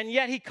Father, and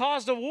yet he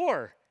caused a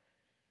war.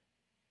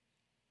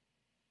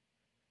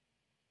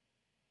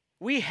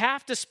 We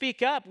have to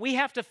speak up. We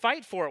have to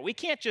fight for it. We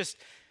can't just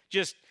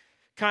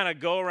kind of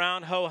go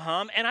around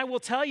ho-hum. And I will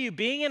tell you,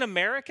 being in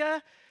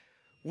America,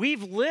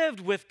 we've lived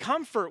with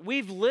comfort.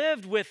 We've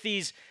lived with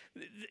these...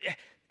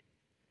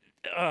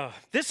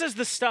 this is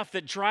the stuff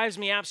that drives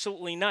me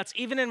absolutely nuts,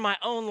 even in my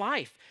own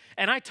life.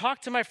 And I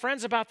talk to my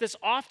friends about this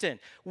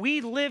often.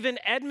 We live in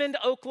Edmond,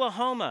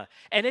 Oklahoma.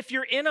 And if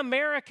you're in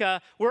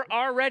America, we're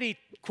already,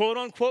 quote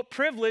unquote,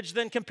 privileged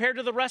than compared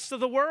to the rest of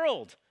the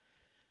world.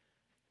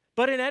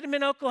 But in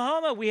Edmond,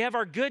 Oklahoma, we have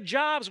our good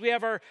jobs, we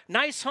have our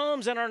nice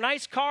homes and our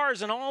nice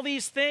cars and all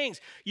these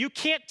things. You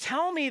can't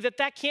tell me that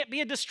that can't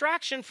be a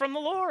distraction from the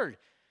Lord.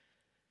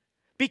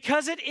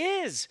 Because it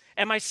is.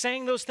 Am I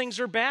saying those things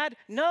are bad?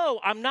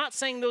 No, I'm not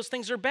saying those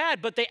things are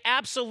bad, but they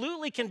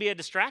absolutely can be a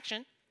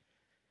distraction.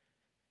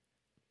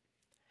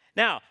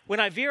 Now, when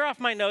I veer off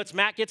my notes,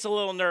 Matt gets a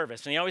little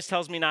nervous, and he always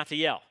tells me not to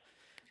yell,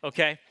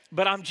 okay?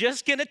 But I'm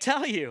just going to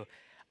tell you,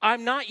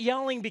 I'm not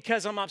yelling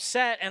because I'm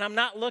upset, and I'm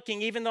not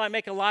looking, even though I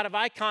make a lot of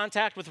eye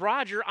contact with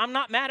Roger, I'm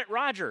not mad at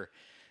Roger,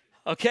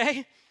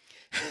 okay?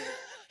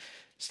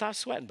 Stop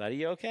sweating, buddy.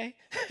 You okay?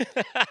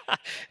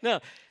 No.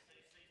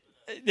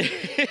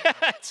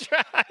 That's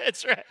right.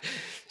 That's right.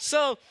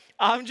 So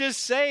I'm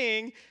just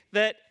saying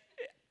that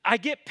I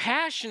get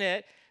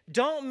passionate.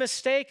 Don't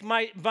mistake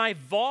my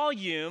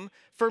volume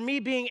for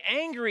me being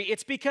angry.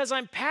 It's because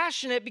I'm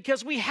passionate,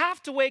 because we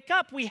have to wake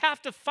up. We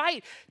have to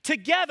fight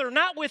together,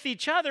 not with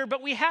each other,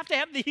 but we have to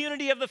have the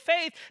unity of the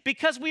faith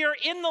because we are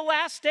in the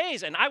last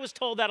days. And I was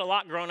told that a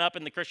lot growing up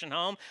in the Christian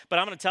home, but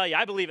I'm going to tell you,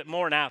 I believe it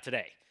more now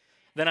today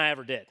than I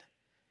ever did.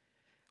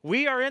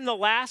 We are in the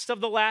last of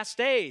the last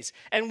days.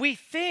 And we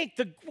think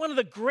one of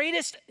the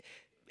greatest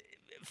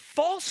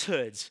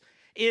falsehoods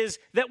is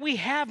that we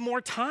have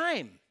more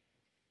time.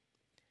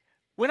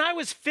 When I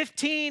was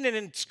 15 and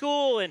in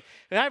school and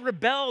I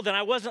rebelled and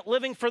I wasn't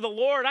living for the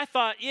Lord, I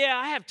thought, yeah,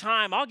 I have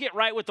time. I'll get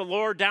right with the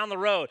Lord down the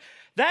road.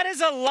 That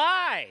is a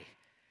lie.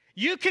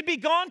 You could be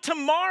gone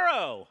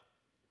tomorrow.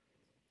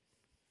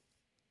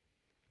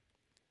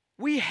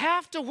 We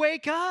have to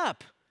wake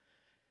up.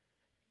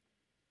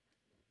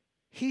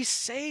 He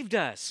saved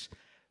us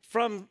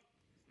from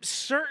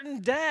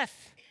certain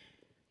death.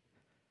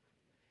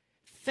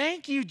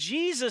 Thank you,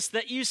 Jesus,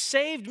 that you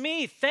saved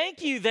me.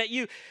 Thank you that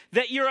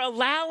you're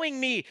allowing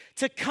me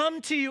to come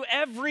to you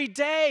every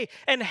day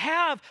and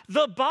have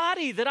the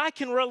body that I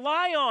can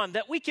rely on,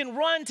 that we can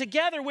run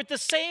together with the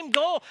same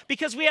goal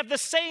because we have the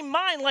same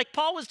mind, like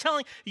Paul was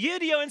telling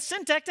Eudio and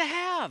Syntax to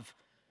have.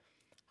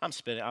 I'm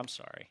spitting. I'm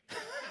sorry.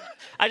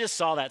 I just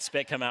saw that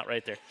spit come out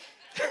right there.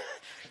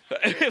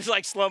 It was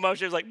like slow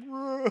motion. It was like,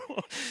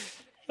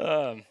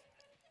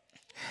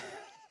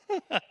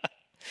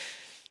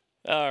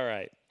 all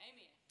right.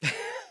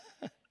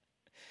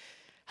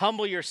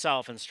 Humble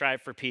yourself and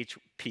strive for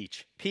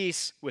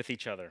peace with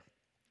each other.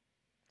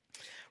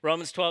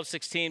 Romans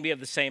 12:16, be of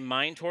the same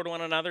mind toward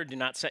one another. Do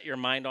not set your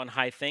mind on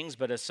high things,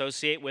 but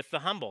associate with the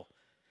humble.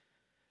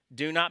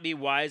 Do not be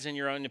wise in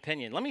your own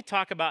opinion. Let me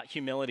talk about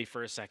humility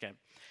for a second.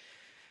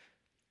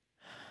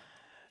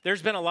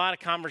 There's been a lot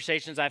of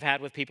conversations I've had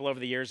with people over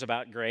the years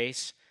about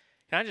grace.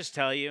 Can I just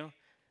tell you,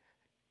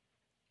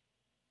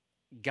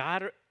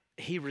 God,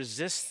 he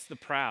resists the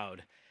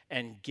proud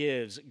and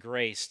gives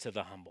grace to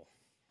the humble.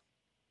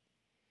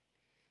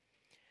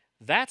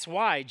 That's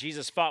why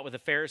Jesus fought with the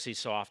Pharisees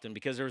so often,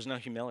 because there was no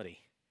humility.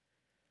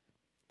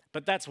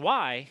 But that's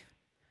why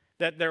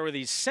that there were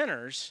these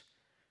sinners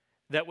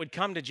that would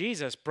come to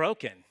Jesus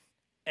broken,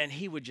 and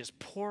he would just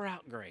pour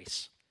out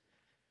grace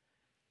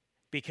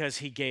because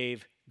he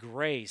gave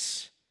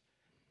grace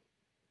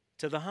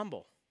to the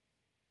humble,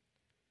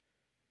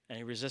 and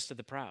he resisted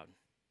the proud.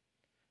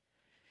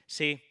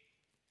 See,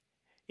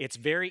 it's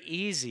very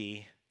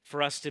easy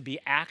for us to be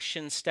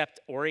action step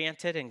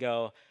oriented and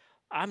go,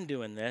 I'm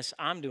doing this,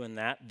 I'm doing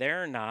that,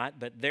 they're not,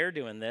 but they're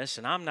doing this,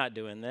 and I'm not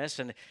doing this.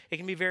 And it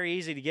can be very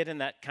easy to get in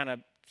that kind of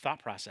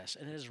thought process,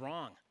 and it is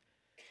wrong.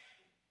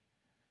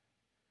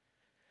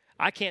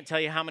 I can't tell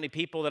you how many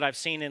people that I've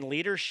seen in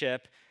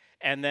leadership,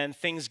 and then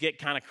things get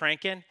kind of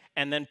cranking,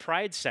 and then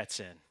pride sets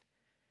in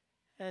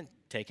and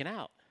taken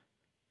out.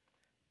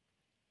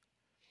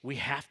 We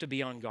have to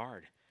be on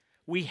guard.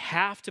 We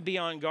have to be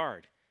on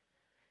guard.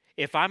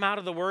 If I'm out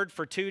of the Word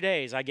for 2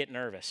 days, I get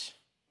nervous.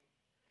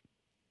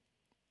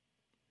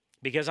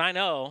 Because I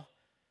know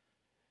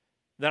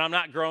that I'm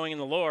not growing in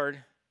the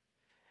Lord,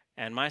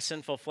 and my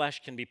sinful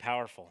flesh can be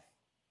powerful.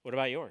 What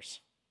about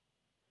yours?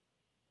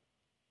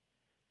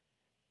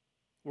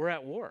 We're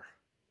at war.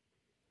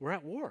 We're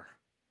at war.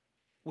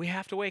 We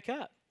have to wake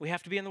up. We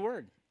have to be in the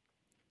Word.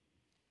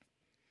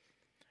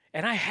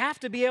 And I have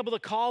to be able to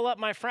call up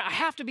my friend. I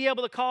have to be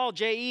able to call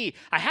J.E.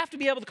 I have to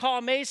be able to call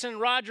Mason,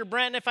 Roger,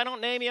 Brent. If I don't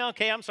name you,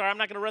 okay, I'm sorry. I'm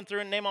not going to run through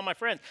and name all my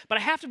friends. But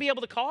I have to be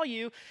able to call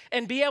you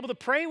and be able to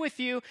pray with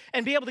you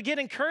and be able to get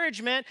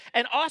encouragement,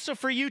 and also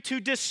for you to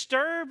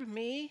disturb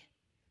me.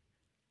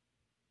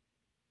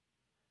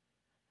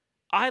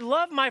 I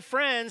love my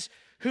friends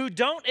who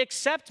don't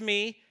accept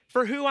me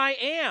for who I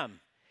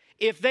am.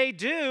 If they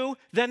do,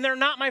 then they're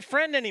not my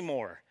friend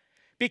anymore.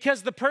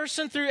 Because the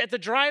person at the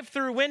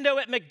drive-through window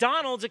at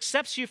McDonald's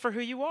accepts you for who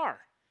you are.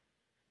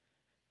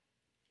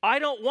 I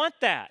don't want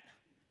that.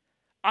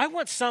 I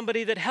want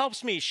somebody that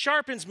helps me,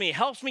 sharpens me,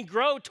 helps me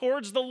grow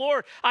towards the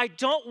Lord. I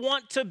don't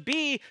want to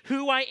be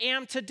who I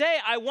am today.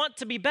 I want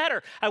to be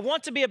better. I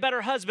want to be a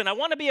better husband. I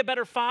want to be a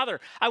better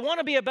father. I want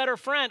to be a better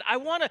friend. I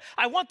want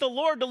the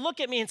Lord to look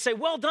at me and say,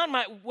 well done,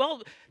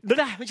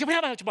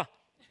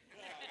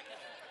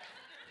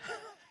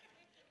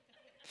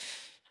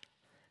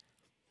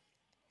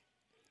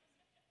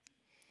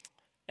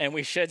 and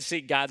we should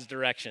seek God's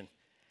direction.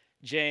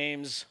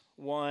 James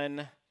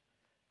 1:5.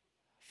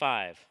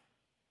 Are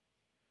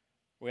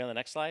we on the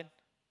next slide?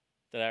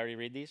 Did I already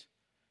read these?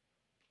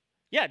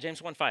 Yeah,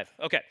 James 1:5.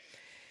 Okay.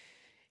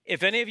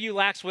 If any of you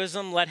lacks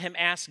wisdom, let him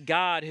ask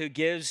God, who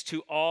gives to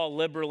all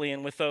liberally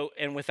and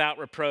without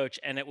reproach,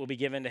 and it will be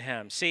given to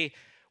him. See,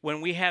 when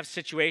we have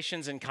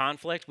situations in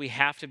conflict, we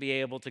have to be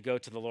able to go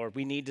to the Lord.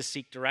 We need to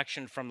seek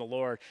direction from the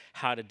Lord,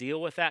 how to deal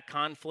with that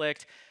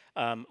conflict,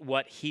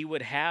 what he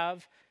would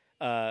have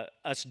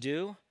us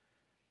do.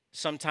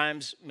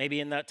 Sometimes, maybe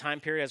in that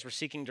time period, as we're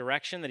seeking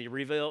direction, that he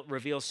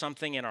reveals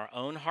something in our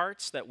own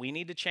hearts that we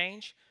need to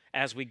change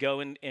as we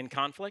go in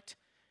conflict,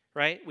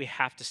 right? We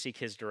have to seek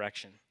his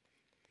direction.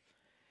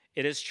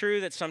 It is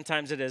true that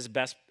sometimes it is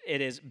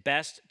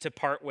best to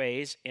part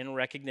ways in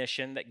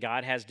recognition that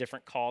God has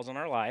different calls on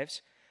our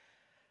lives,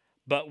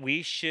 but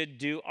we should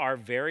do our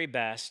very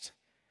best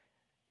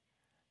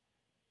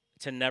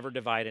to never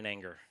divide in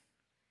anger.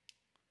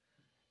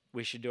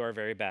 We should do our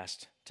very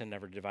best to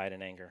never divide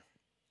in anger.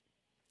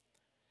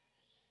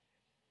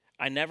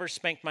 I never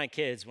spanked my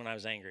kids when I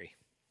was angry.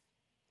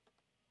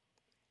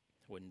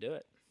 I wouldn't do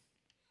it.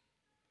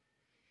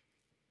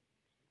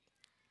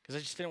 Because I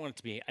just didn't want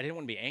to be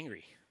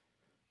angry.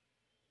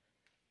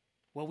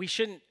 Well, we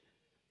shouldn't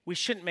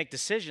make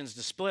decisions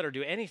to split or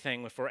do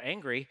anything if we're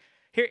angry.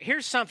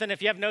 Here's something,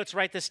 if you have notes,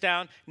 write this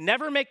down.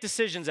 Never make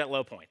decisions at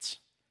low points.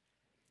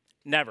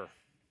 Never.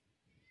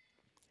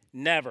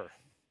 Never.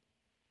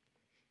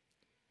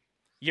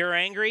 You're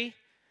angry,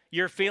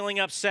 you're feeling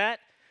upset,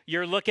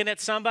 you're looking at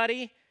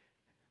somebody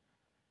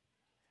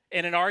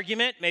in an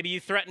argument, maybe you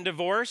threaten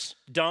divorce,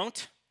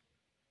 don't.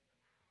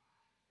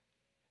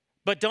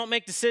 But don't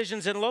make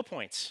decisions in low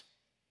points.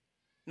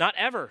 Not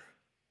ever.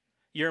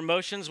 Your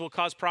emotions will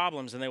cause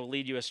problems and they will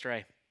lead you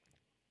astray.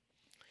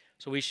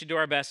 So we should do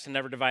our best to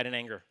never divide in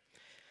anger.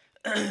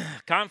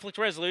 Conflict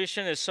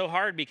resolution is so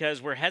hard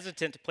because we're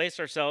hesitant to place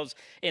ourselves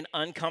in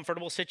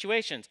uncomfortable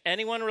situations.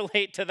 Anyone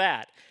relate to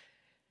that?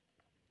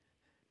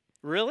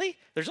 Really?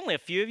 There's only a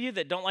few of you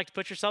that don't like to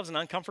put yourselves in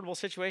uncomfortable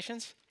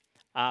situations?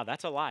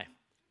 That's a lie.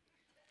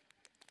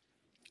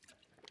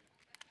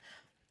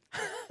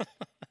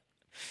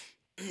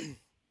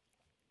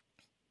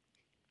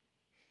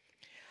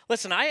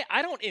 Listen,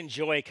 I don't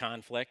enjoy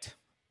conflict.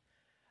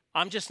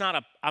 I'm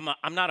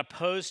not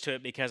opposed to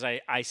it because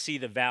I see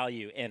the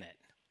value in it.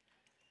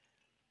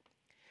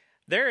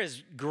 There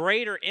is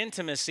greater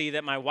intimacy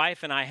that my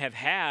wife and I have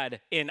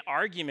had in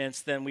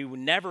arguments than we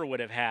never would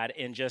have had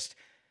in just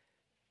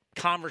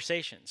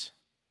conversations.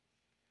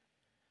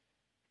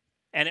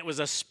 And it was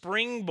a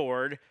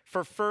springboard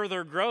for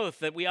further growth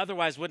that we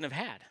otherwise wouldn't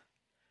have had.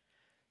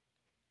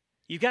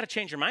 You've got to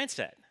change your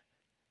mindset.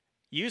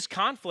 Use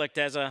conflict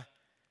as a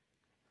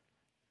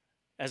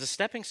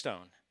stepping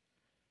stone.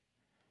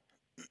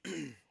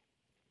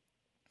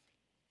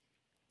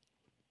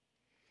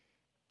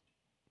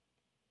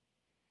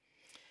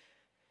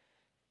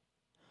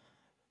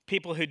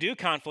 People who do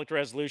conflict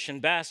resolution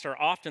best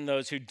are often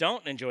those who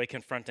don't enjoy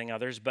confronting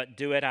others, but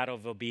do it out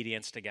of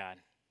obedience to God.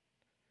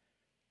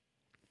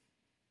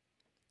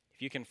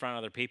 If you confront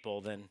other people,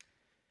 then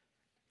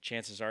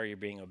chances are you're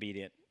being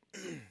obedient.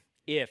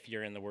 If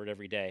you're in the Word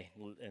every day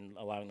and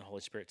allowing the Holy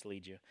Spirit to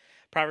lead you.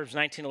 Proverbs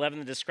 19:11,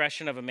 the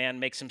discretion of a man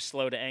makes him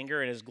slow to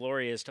anger, and his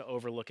glory is to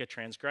overlook a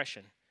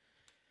transgression.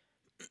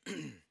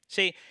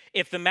 See,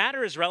 if the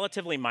matter is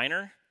relatively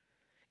minor,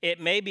 it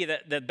may be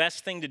that the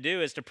best thing to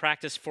do is to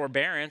practice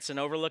forbearance and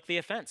overlook the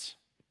offense.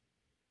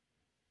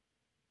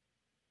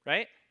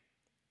 Right?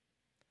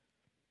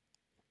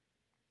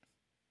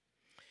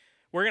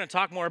 We're going to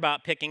talk more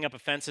about picking up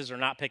offenses or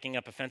not picking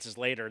up offenses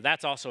later.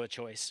 That's also a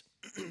choice,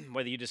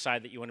 whether you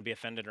decide that you want to be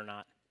offended or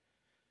not.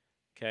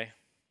 Okay?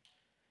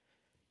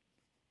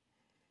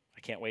 I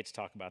can't wait to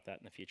talk about that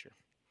in the future.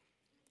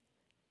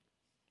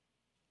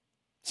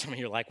 Some of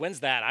you are like,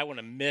 when's that? I want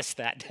to miss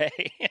that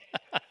day.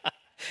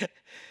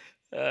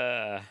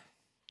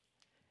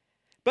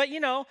 But you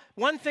know,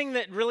 one thing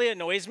that really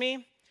annoys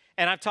me,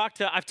 and I've talked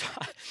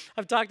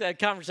to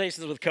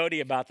conversations with Cody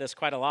about this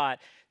quite a lot.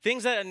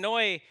 Things that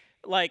annoy,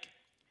 like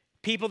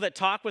people that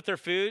talk with their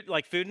food,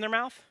 like food in their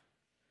mouth.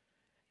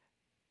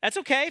 That's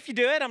okay if you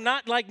do it. I'm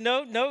not like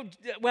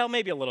well,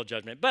 maybe a little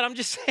judgment, but I'm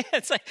just saying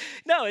it's like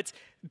no, it's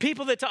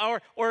people that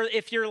or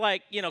if you're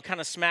like kind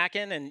of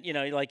smacking and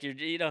like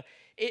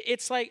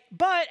it's like,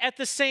 but at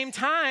the same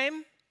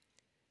time.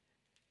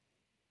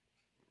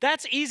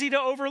 That's easy to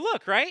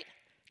overlook, right?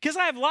 Because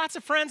I have lots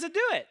of friends that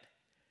do it.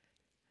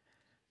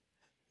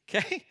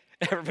 Okay?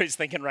 Everybody's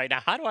thinking right now,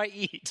 how do I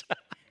eat?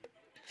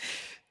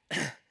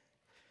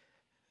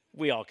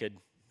 We all could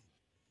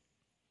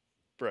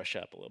brush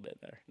up a little bit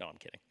there. No, I'm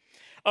kidding.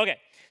 Okay,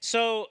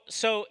 so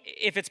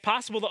if it's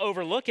possible to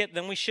overlook it,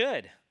 then we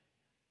should.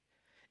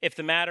 If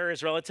the matter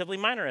is relatively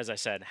minor, as I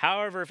said.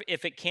 However,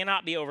 if it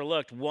cannot be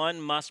overlooked,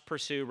 one must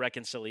pursue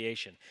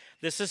reconciliation.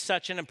 This is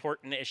such an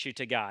important issue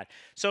to God.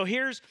 So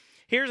here's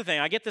the thing.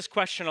 I get this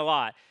question a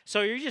lot.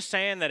 So you're just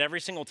saying that every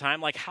single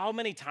time, like how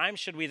many times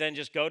should we then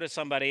just go to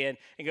somebody and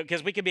go,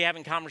 because we could be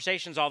having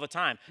conversations all the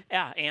time.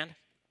 Yeah, and?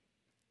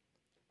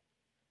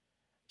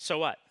 So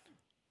what?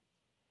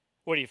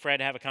 What, are you afraid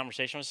to have a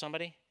conversation with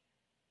somebody?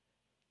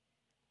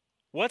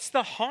 What's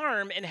the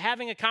harm in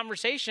having a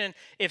conversation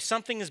if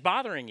something is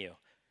bothering you?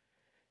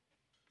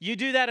 You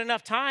do that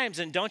enough times,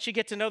 and don't you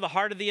get to know the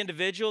heart of the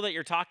individual that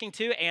you're talking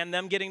to and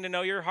them getting to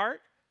know your heart?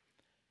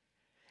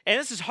 And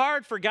this is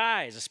hard for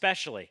guys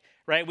especially,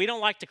 right? We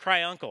don't like to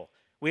cry uncle.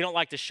 We don't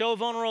like to show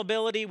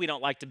vulnerability. We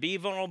don't like to be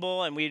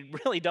vulnerable, and we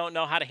really don't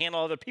know how to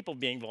handle other people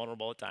being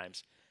vulnerable at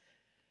times.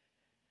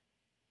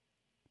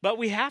 But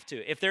we have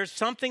to. If there's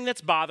something that's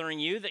bothering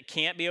you that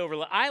can't be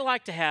overlooked, I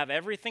like to have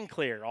everything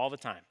clear all the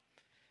time.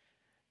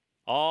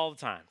 All the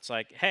time. It's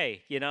like,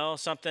 hey,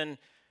 something,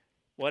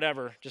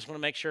 whatever, just want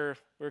to make sure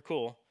we're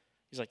cool.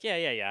 He's like,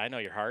 yeah, I know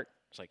your heart.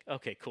 It's like,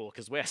 okay, cool,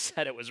 because the way I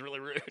said it was really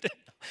rude.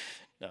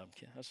 No, I'm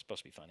kidding. That's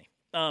supposed to be funny.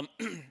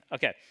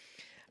 Okay.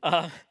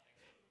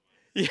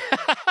 Yeah.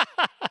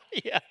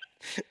 Yeah.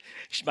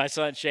 My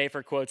son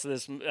Schaefer quotes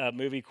this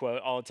movie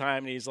quote all the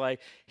time, and he's like,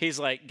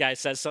 guy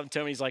says something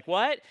to him, he's like,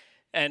 what?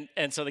 And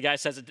so the guy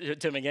says it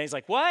to him again. He's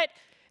like, what?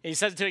 And he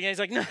says it to him again. He's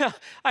like, no,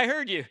 I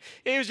heard you.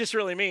 He was just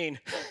really mean.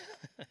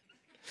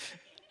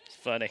 It's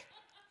funny.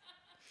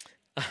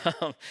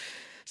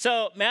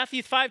 So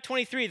Matthew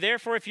 5:23,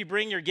 therefore, if you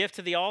bring your gift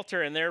to the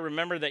altar and there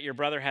remember that your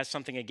brother has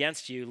something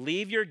against you,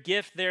 leave your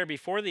gift there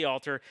before the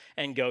altar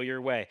and go your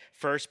way.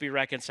 First be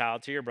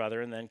reconciled to your brother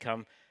and then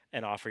come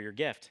and offer your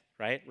gift,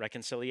 right?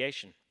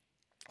 Reconciliation.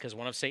 Because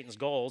one of Satan's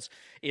goals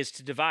is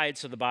to divide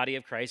so the body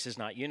of Christ is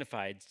not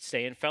unified.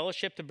 Stay in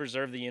fellowship to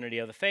preserve the unity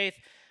of the faith.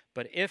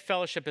 But if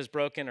fellowship is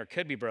broken or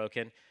could be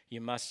broken,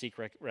 you must seek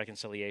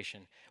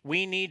reconciliation.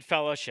 We need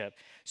fellowship.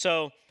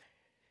 So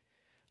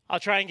I'll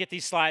try and get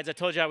these slides. I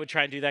told you I would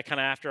try and do that kind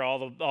of after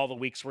all the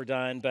weeks were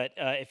done. But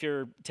if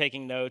you're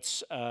taking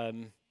notes,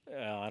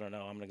 I don't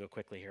know. I'm going to go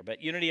quickly here.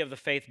 But unity of the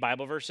faith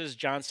Bible verses,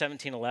 John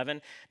 17:11.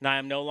 Now I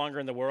am no longer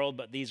in the world,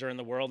 but these are in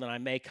the world, and I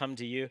may come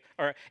to you,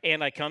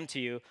 and I come to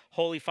you.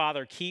 Holy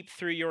Father, keep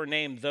through your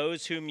name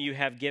those whom you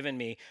have given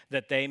me,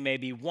 that they may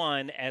be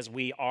one as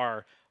we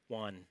are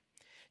one.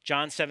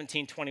 John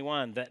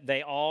 17:21, that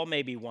they all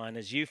may be one,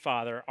 as you,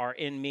 Father, are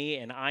in me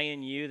and I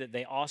in you, that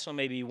they also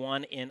may be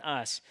one in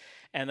us,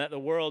 and that the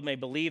world may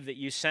believe that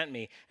you sent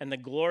me, and the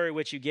glory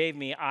which you gave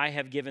me I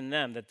have given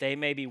them, that they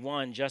may be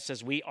one just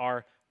as we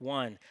are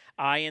one,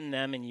 I in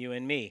them and you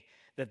in me,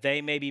 that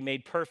they may be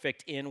made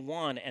perfect in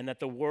one, and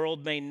that the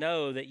world may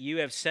know that you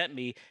have sent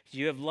me,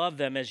 you have loved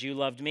them as you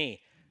loved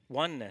me.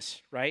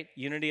 Oneness, right?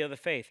 Unity of the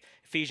faith.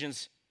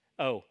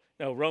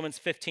 Romans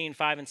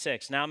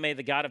 15:5-6. Now may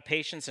the God of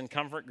patience and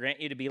comfort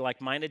grant you to be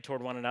like-minded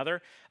toward one another,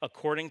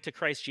 according to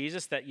Christ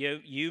Jesus, that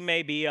you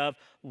may be of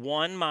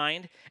one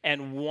mind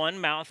and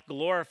one mouth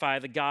glorify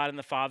the God and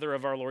the Father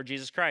of our Lord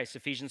Jesus Christ.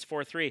 Ephesians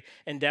 4:3.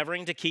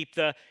 Endeavoring to keep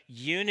the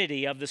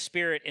unity of the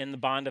Spirit in the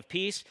bond of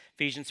peace.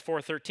 Ephesians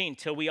 4:13.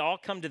 Till we all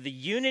come to the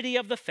unity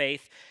of the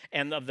faith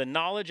and of the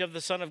knowledge of the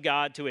Son of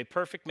God, to a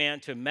perfect man,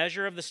 to a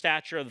measure of the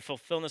stature of the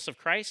fulfillment of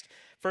Christ.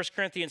 1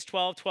 Corinthians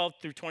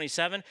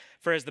 12:12-27,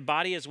 for as the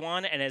body is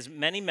one and has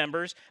many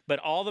members, but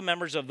all the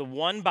members of the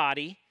one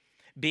body,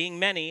 being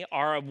many,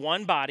 are of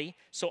one body,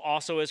 so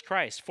also is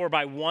Christ. For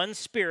by one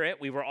Spirit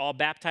we were all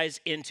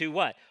baptized into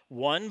what?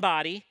 One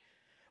body,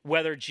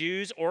 whether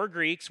Jews or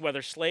Greeks,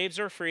 whether slaves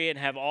or free, and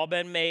have all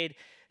been made,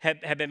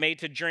 have been made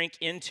to drink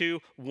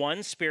into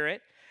one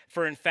Spirit.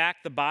 For in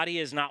fact, the body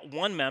is not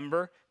one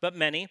member, but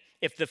many.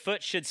 If the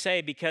foot should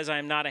say, because I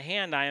am not a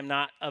hand, I am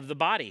not of the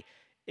body,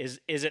 is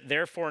it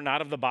therefore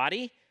not of the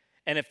body?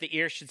 And if the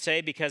ear should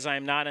say, because I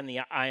am not an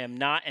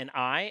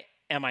eye,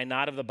 am I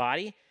not of the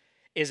body?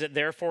 Is it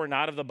therefore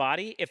not of the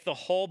body? If the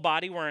whole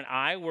body were an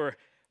eye,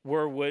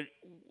 where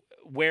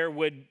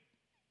would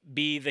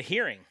be the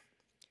hearing?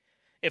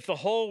 If the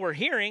whole were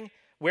hearing,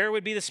 where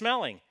would be the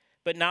smelling?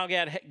 But now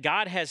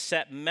God has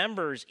set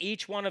members,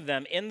 each one of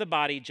them, in the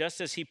body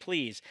just as he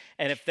pleased.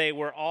 And if they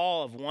were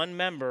all of one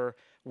member,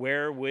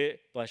 where would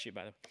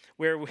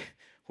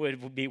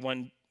be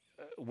one?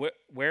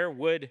 Where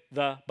would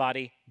the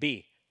body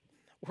be?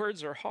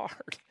 Words are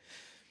hard.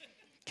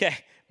 Okay,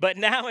 but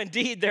now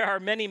indeed there are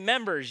many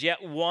members,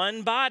 yet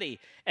one body.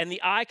 And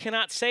the eye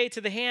cannot say to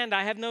the hand,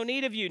 I have no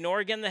need of you, nor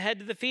again the head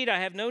to the feet, I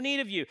have no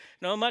need of you.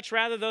 No, much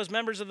rather those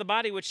members of the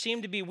body which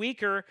seem to be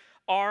weaker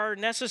are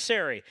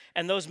necessary.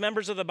 And those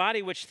members of the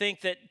body which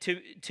think that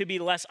to be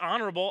less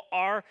honorable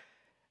are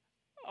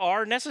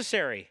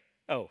necessary.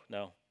 Oh,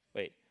 no,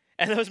 wait.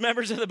 And those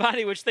members of the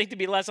body which think to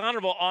be less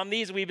honorable, on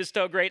these we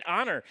bestow great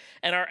honor.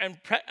 And our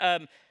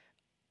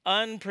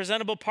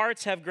unpresentable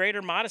parts have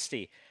greater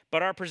modesty,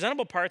 but our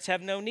presentable parts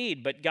have no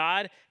need. But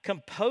God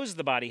composed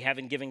the body,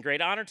 having given great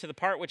honor to the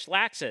part which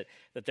lacks it,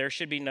 that there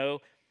should be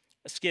no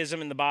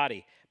schism in the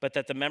body, but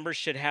that the members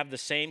should have the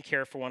same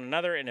care for one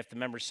another. And if the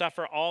members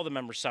suffer, all the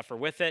members suffer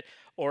with it.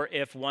 Or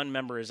if one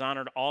member is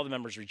honored, all the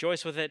members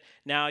rejoice with it.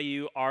 Now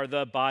you are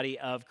the body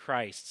of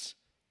Christ.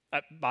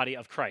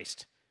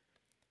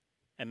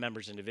 And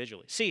members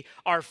individually. See,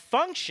 our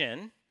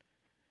function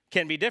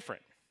can be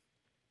different,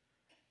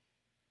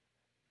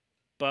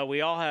 but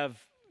we all have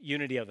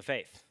unity of the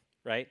faith,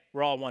 right?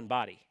 We're all one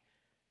body.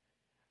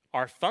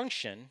 Our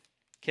function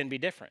can be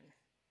different,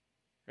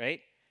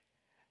 right?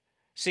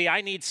 See,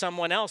 I need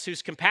someone else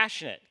who's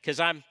compassionate because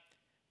I'm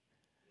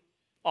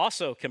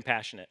also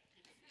compassionate.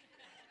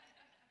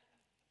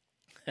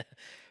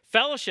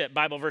 Fellowship,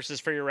 Bible verses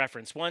for your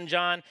reference. 1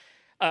 John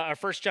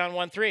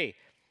 1:3.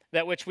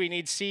 That which we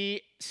need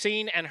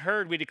seen and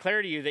heard, we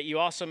declare to you, that you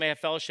also may have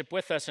fellowship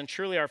with us, and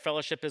truly our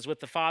fellowship is with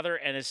the Father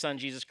and his Son,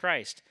 Jesus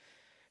Christ.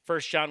 1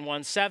 John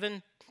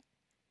 1:7.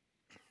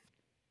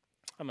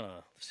 I'm going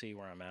to see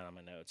where I'm at on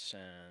my notes.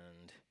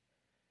 And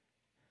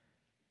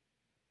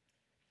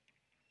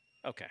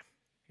okay,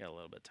 got a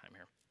little bit of time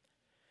here.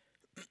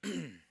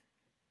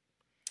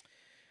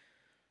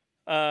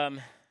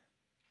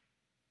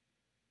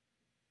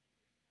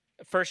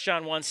 1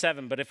 John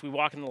 1:7, but if we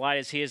walk in the light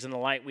as he is in the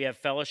light, we have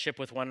fellowship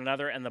with one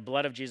another, and the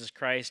blood of Jesus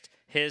Christ,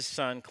 his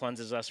Son,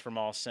 cleanses us from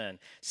all sin.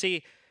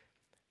 See,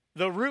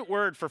 the root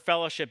word for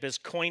fellowship is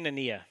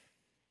koinonia.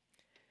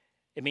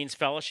 It means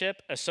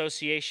fellowship,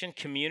 association,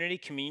 community,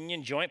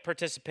 communion, joint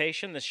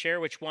participation, the share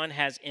which one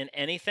has in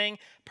anything,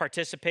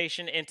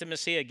 participation,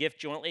 intimacy, a gift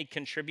jointly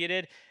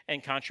contributed,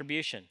 and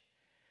contribution.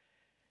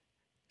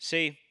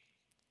 See,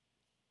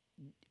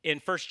 in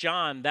 1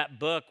 John, that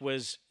book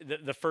was,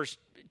 the first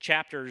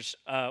chapters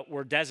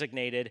were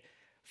designated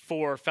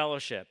for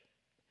fellowship.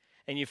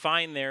 And you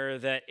find there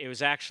that it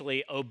was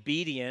actually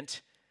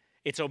obedient.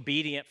 It's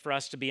obedient for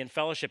us to be in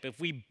fellowship. If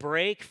we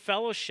break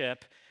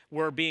fellowship,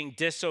 we're being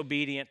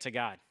disobedient to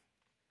God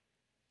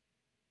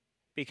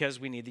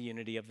because we need the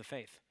unity of the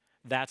faith.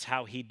 That's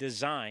how he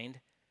designed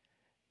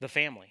the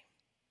family.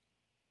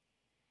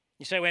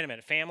 You say, wait a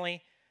minute,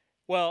 family?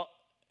 Well,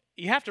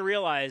 you have to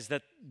realize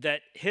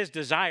that his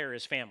desire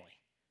is family.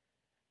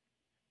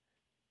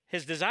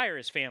 His desire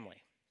is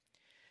family.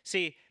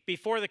 See,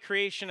 before the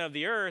creation of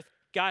the earth,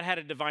 God had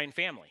a divine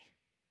family.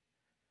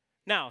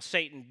 Now,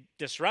 Satan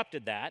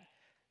disrupted that,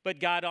 but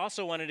God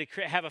also wanted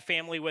to have a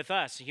family with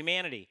us,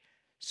 humanity.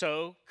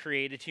 So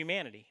created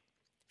humanity,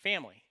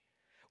 family.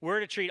 We're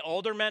to treat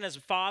older men as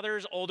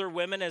fathers, older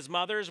women as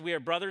mothers. We are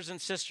brothers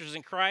and sisters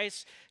in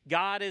Christ.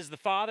 God is the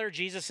Father,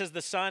 Jesus is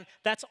the Son.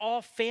 That's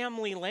all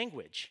family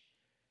language.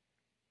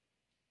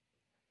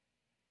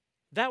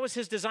 That was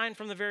his design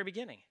from the very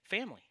beginning,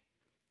 family.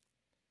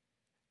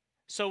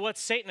 So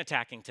what's Satan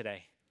attacking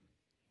today?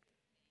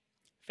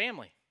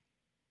 Family.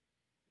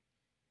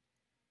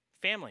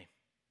 Family.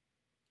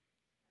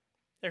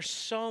 There's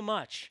so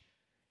much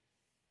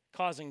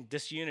causing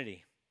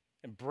disunity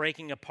and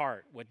breaking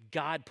apart what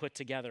God put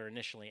together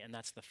initially, and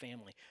that's the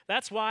family.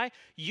 That's why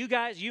you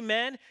guys, you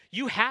men,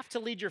 you have to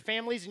lead your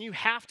families and you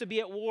have to be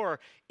at war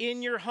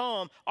in your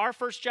home. Our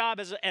first job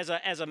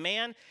as a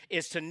man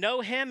is to know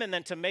him and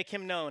then to make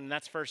him known, and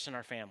that's first in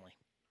our family.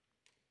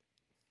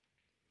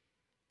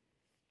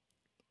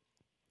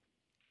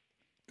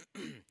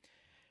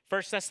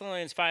 1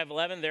 Thessalonians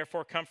 5:11,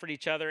 therefore comfort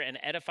each other and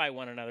edify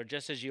one another,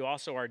 just as you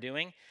also are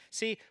doing.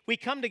 See, we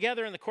come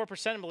together in the corporate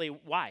assembly.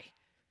 Why?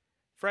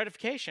 For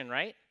edification,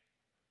 right?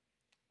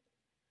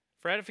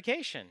 For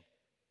edification.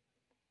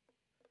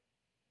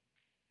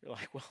 You're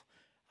like, well,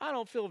 I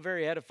don't feel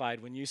very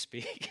edified when you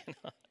speak.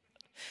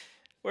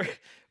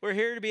 We're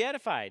here to be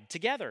edified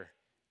together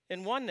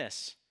in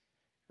oneness,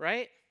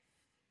 right?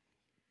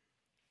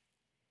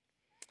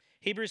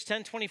 Hebrews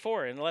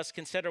 10:24, and let's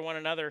consider one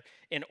another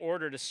in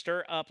order to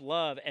stir up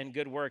love and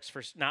good works,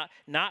 for not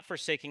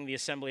forsaking the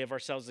assembly of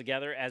ourselves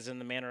together as in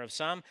the manner of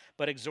some,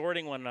 but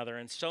exhorting one another,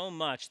 and so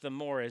much the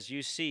more as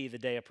you see the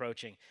day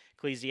approaching.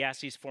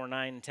 Ecclesiastes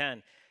 4:9 and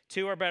 10.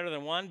 Two are better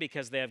than one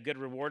because they have good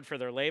reward for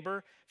their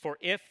labor. For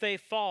if they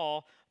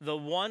fall, the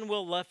one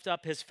will lift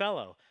up his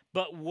fellow.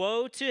 But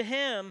woe to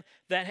him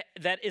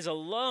that is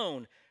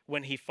alone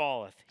when he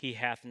falleth. He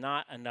hath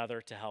not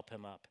another to help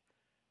him up.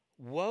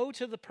 Woe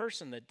to the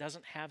person that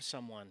doesn't have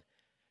someone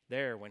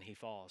there when he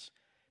falls.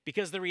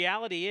 Because the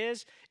reality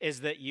is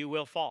that you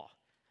will fall.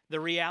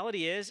 The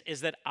reality is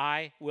that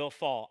I will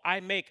fall. I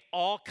make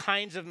all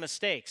kinds of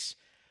mistakes.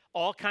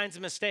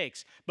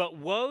 But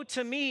woe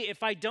to me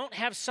if I don't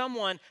have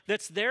someone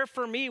that's there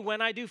for me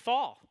when I do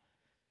fall.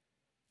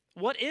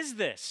 What is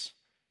this?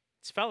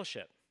 It's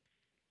fellowship.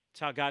 It's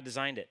how God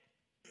designed it.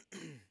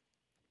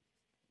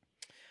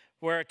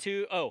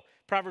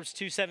 Proverbs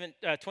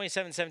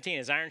 27:17,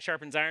 as iron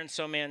sharpens iron,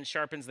 so man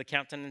sharpens the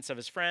countenance of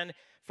his friend.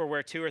 For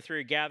where two or three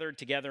are gathered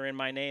together in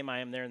my name, I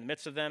am there in the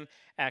midst of them.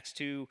 Acts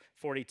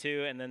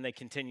 2:42, and then they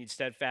continued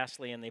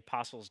steadfastly in the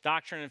apostles'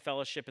 doctrine and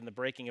fellowship, in the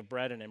breaking of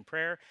bread and in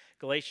prayer.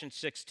 Galatians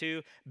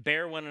 6:2,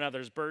 bear one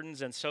another's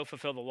burdens and so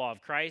fulfill the law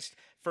of Christ.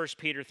 1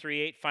 Peter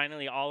 3:8,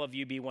 finally, all of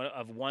you be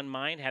of one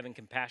mind, having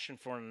compassion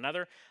for one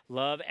another.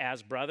 Love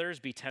as brothers,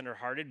 be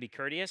tenderhearted, be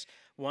courteous.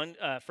 1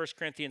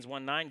 Corinthians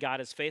 1:9, God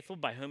is faithful,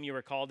 by whom you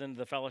were called into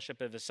the fellowship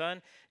of his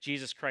Son,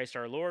 Jesus Christ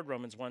our Lord.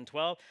 Romans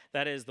 1:12,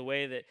 that is the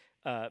way that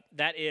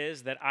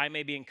I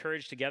may be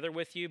encouraged together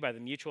with you by the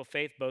mutual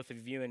faith, both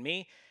of you and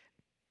me.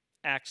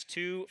 Acts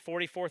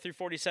 2:44 through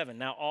 47.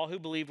 Now all who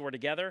believed were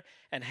together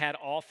and had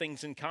all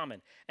things in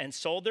common, and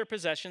sold their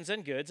possessions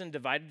and goods and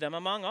divided them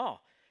among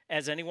all,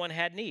 as anyone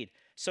had need.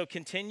 So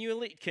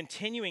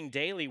continuing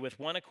daily with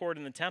one accord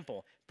in the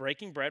temple,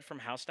 Breaking bread from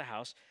house to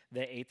house,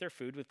 they ate their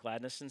food with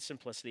gladness and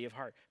simplicity of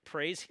heart,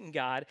 praising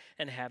God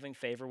and having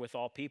favor with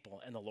all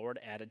people. And the Lord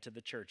added to the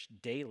church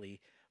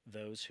daily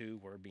those who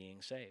were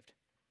being saved.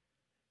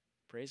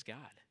 Praise God.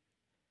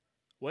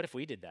 What if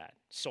we did that?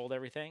 Sold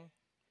everything?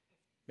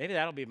 Maybe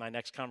that'll be my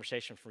next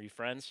conversation for you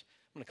friends.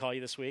 I'm going to call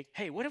you this week.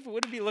 Hey, what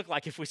would it look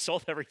like if we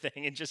sold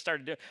everything and just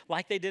started doing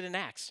like they did in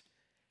Acts?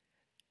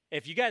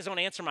 If you guys don't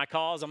answer my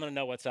calls, I'm going to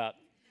know what's up.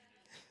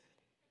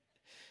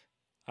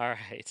 All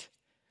right.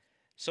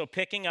 So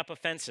picking up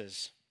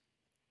offenses.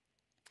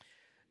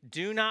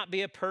 Do not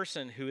be a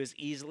person who is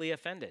easily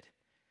offended.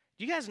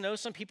 Do you guys know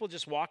some people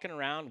just walking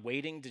around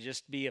waiting to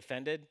just be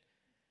offended?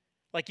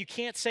 Like you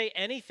can't say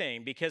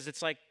anything because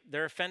it's like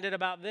they're offended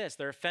about this.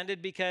 They're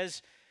offended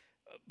because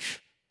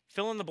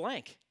fill in the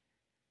blank.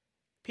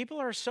 People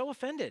are so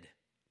offended.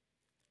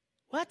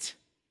 What?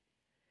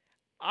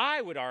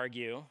 I would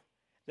argue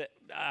that,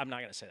 I'm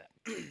not going to say that.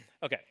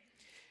 Okay.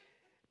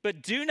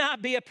 But do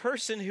not be a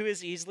person who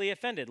is easily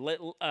offended.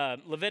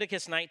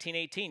 Leviticus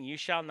 19:18, you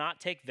shall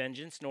not take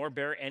vengeance nor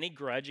bear any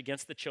grudge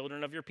against the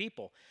children of your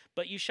people,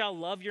 but you shall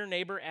love your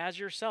neighbor as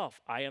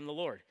yourself. I am the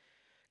Lord.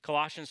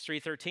 Colossians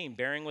 3:13,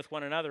 bearing with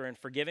one another and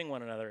forgiving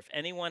one another. If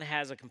anyone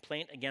has a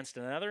complaint against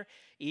another,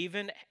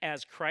 even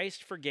as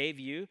Christ forgave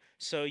you,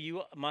 so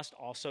you must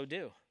also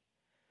do.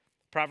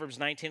 Proverbs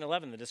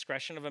 19:11, the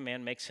discretion of a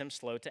man makes him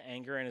slow to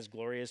anger, and his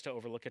glory is to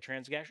overlook a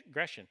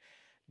transgression.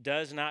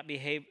 Does not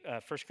behave,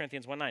 1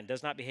 Corinthians 1:9,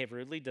 does not behave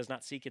rudely, does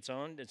not seek its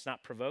own, it's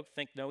not provoked,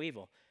 think no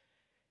evil.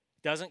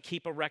 Doesn't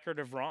keep a record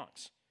of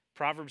wrongs.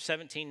 Proverbs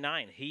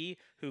 17:9, he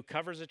who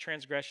covers a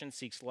transgression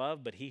seeks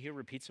love, but he who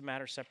repeats a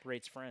matter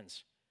separates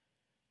friends.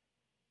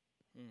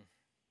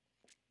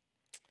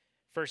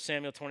 1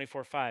 Samuel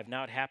 24:5,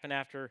 now it happened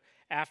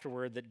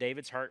afterward that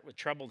David's heart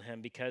troubled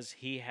him because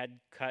he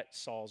had cut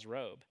Saul's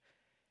robe.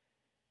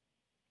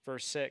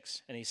 Verse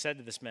 6, and he said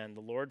to this man,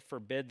 the Lord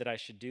forbid that I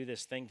should do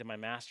this thing to my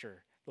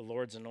master, the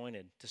Lord's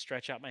anointed, to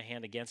stretch out my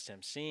hand against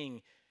him,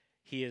 seeing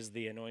he is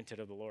the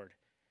anointed of the Lord.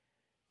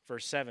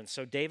 Verse 7,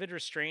 so David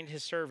restrained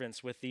his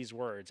servants with these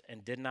words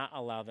and did not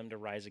allow them to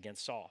rise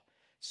against Saul.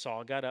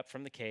 Saul got up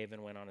from the cave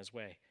and went on his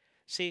way.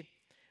 See,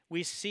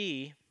 we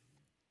see,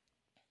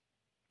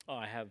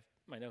 I have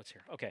my notes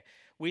here. Okay,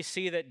 we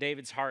see that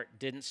David's heart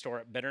didn't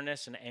store up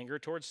bitterness and anger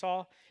towards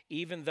Saul,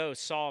 even though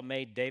Saul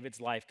made David's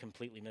life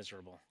completely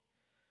miserable.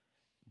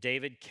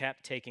 David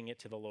kept taking it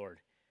to the Lord,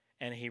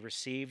 and he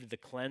received the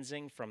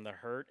cleansing from the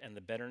hurt and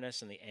the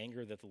bitterness and the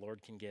anger that the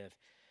Lord can give.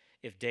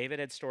 If David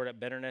had stored up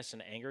bitterness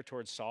and anger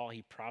towards Saul,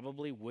 he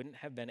probably wouldn't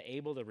have been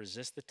able to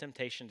resist the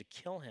temptation to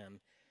kill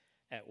him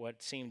at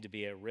what seemed to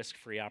be a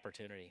risk-free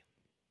opportunity.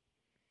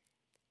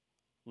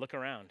 Look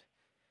around.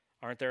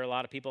 Aren't there a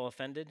lot of people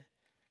offended?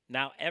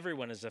 Now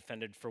everyone is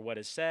offended for what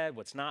is said,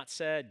 what's not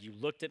said. You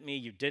looked at me,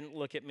 you didn't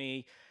look at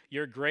me.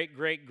 Your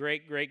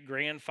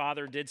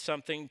great-great-great-great-grandfather did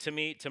something to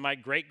me, to my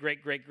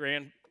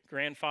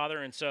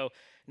great-great-great-grandfather, and so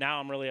now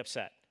I'm really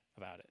upset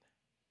about it.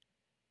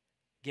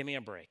 Give me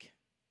a break.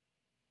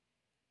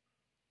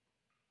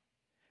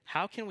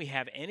 How can we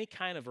have any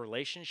kind of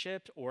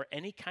relationship or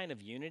any kind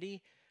of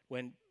unity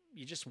when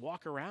you just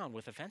walk around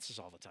with offenses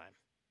all the time?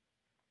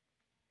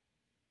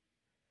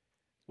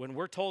 When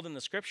we're told in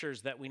the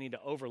scriptures that we need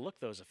to overlook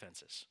those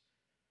offenses.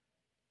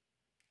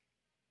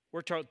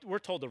 We're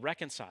told to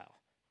reconcile.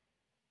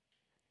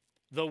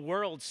 The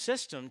world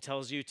system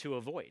tells you to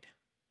avoid.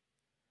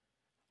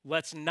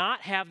 Let's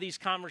not have these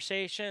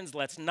conversations.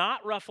 Let's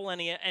not ruffle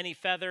any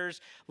feathers.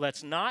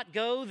 Let's not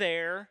go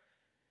there.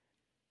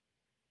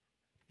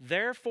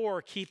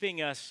 Therefore,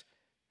 keeping us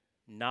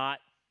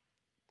not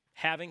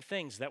having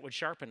things that would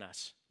sharpen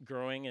us,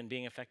 growing and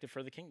being effective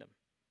for the kingdom.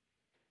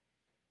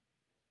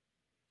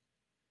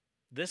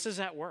 This is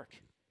at work.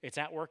 It's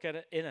at work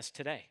in us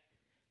today.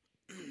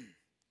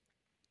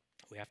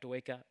 We have to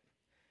wake up.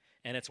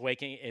 And it's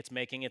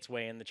making its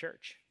way in the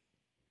church.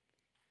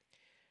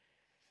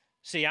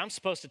 See, I'm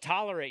supposed to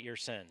tolerate your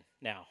sin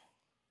now.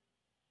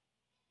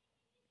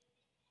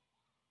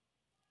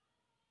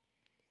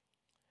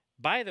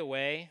 By the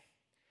way,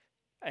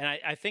 and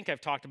I think I've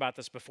talked about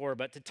this before,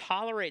 but to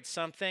tolerate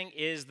something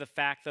is the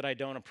fact that I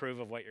don't approve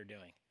of what you're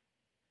doing.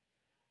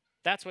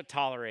 That's what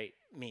tolerate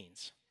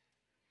means.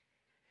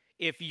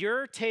 If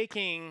you're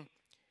taking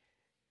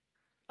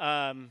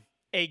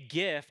a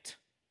gift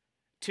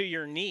to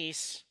your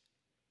niece,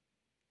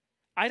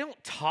 I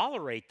don't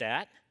tolerate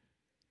that,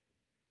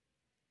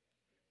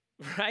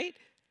 right?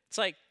 It's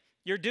like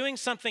you're doing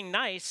something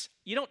nice.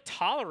 You don't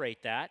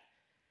tolerate that.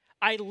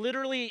 I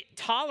literally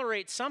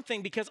tolerate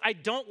something because I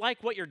don't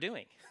like what you're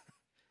doing.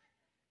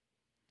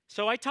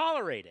 So I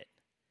tolerate it.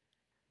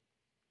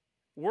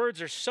 Words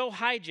are so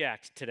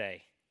hijacked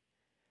today.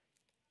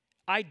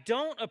 I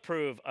don't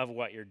approve of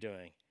what you're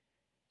doing.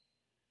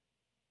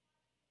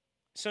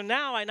 So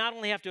now I not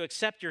only have to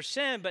accept your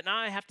sin, but now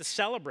I have to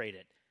celebrate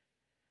it.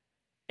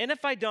 And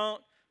if I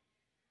don't,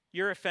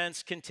 your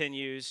offense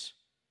continues,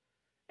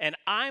 and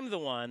I'm the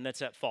one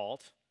that's at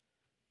fault,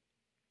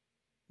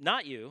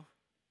 not you.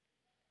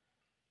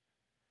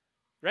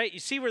 Right? You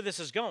see where this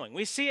is going.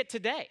 We see it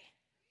today.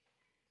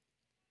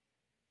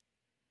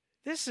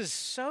 This is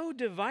so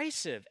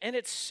divisive, and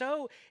it's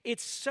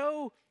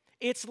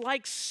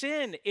like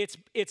sin.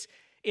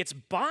 It's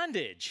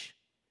bondage.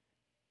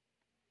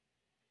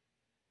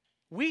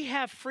 We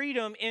have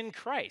freedom in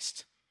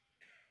Christ.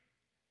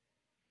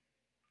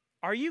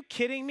 Are you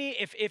kidding me?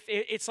 If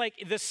it's like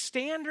the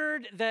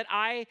standard that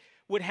I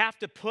would have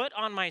to put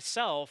on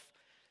myself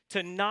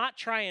to not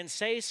try and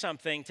say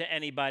something to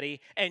anybody,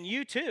 and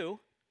you too,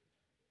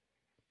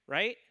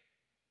 right?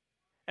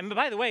 And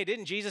by the way,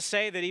 didn't Jesus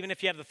say that even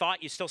if you have the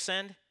thought, you still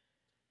sinned?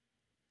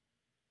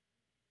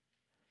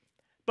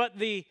 But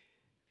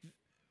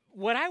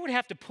what I would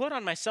have to put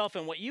on myself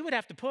and what you would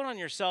have to put on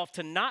yourself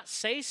to not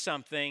say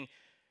something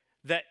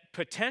that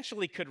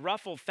potentially could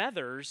ruffle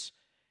feathers,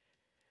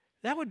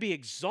 that would be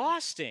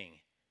exhausting.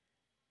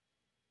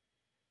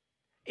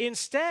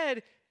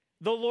 Instead,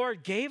 the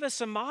Lord gave us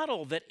a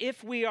model that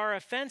if we are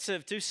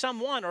offensive to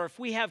someone or if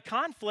we have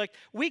conflict,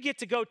 we get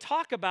to go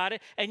talk about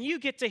it and you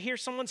get to hear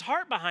someone's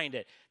heart behind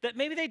it, that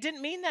maybe they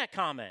didn't mean that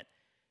comment.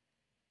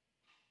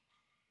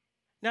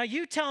 Now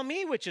you tell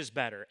me which is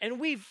better. And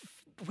we've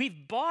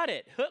bought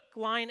it, hook,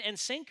 line, and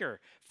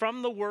sinker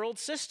from the world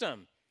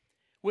system,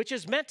 which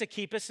is meant to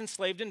keep us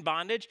enslaved in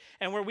bondage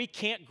and where we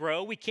can't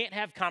grow, we can't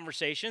have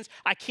conversations.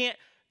 I can't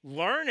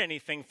learn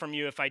anything from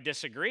you if I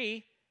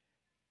disagree.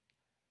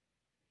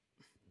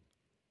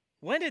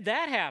 When did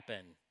that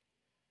happen?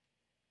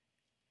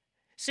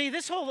 See,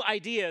 this whole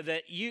idea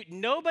that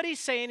nobody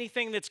say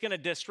anything that's going to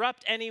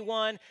disrupt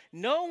anyone,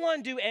 no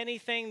one do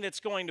anything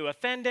that's going to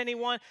offend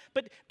anyone,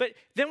 but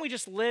then we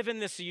just live in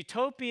this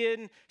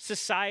utopian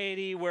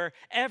society where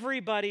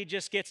everybody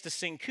just gets to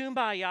sing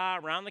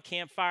Kumbaya around the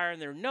campfire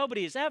and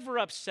nobody is ever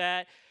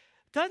upset.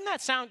 That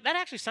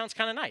actually sounds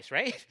kind of nice,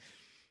 right?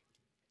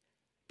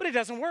 But it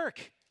doesn't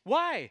work.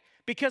 Why?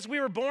 Because we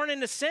were born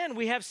into sin.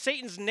 We have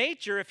Satan's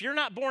nature, if you're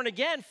not born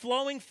again,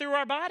 flowing through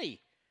our body.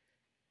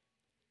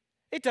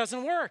 It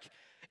doesn't work.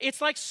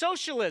 It's like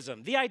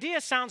socialism. The idea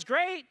sounds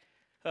great.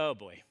 Oh,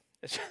 boy.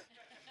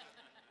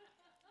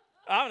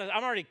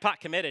 I'm already pot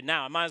committed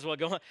now. I might as well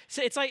go on.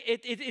 So it's like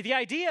the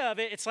idea of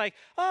it, it's like,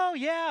 oh,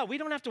 yeah, we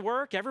don't have to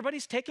work.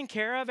 Everybody's taken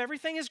care of.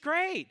 Everything is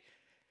great.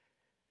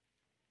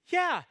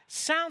 Yeah,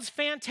 sounds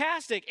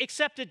fantastic,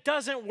 except it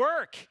doesn't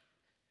work.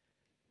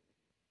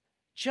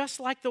 Just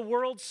like the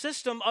world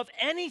system of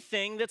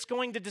anything that's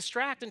going to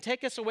distract and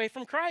take us away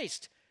from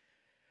Christ.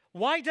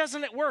 Why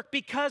doesn't it work?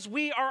 Because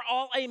we are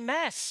all a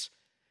mess.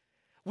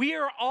 We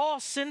are all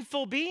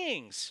sinful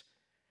beings.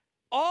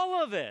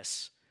 All of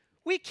us.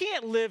 We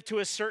can't live to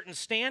a certain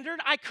standard.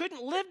 I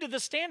couldn't live to the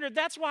standard.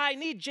 That's why I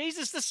need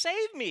Jesus to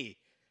save me.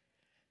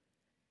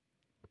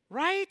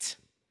 Right?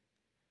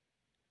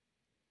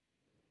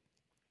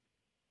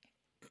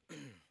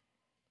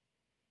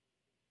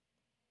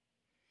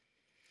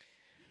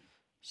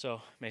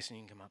 So, Mason,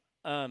 you can come up.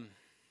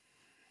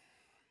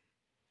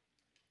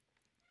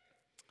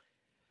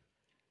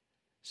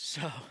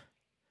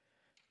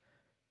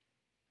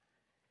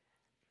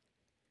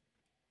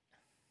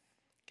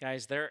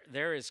 Guys,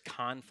 there is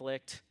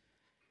conflict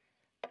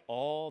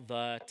all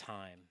the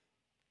time.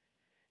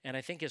 And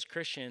I think as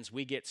Christians,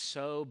 we get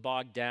so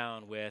bogged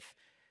down with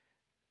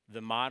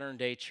the modern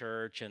day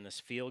church and this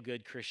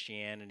feel-good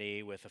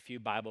Christianity with a few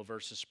Bible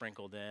verses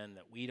sprinkled in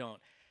that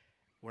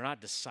we're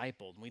not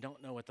discipled. We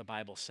don't know what the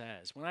Bible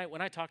says.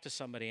 When I talk to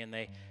somebody and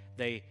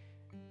they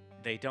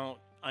don't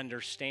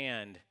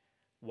understand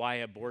why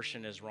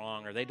abortion is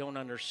wrong, or they don't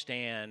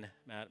understand,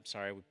 Matt, I'm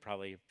sorry, we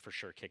probably for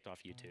sure kicked off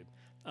YouTube.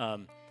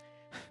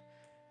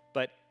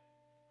 But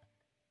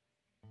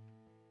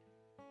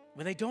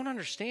when they don't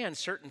understand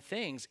certain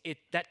things,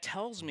 that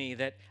tells me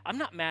that I'm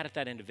not mad at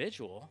that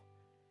individual.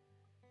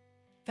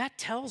 That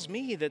tells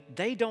me that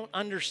they don't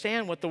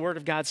understand what the Word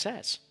of God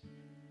says.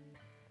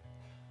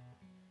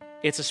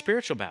 It's a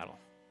spiritual battle.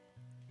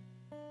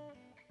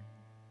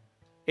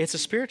 It's a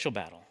spiritual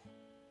battle.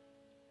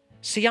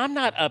 See, I'm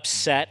not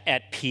upset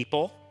at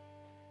people.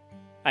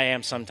 I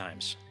am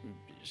sometimes.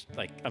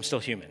 I'm still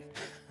human.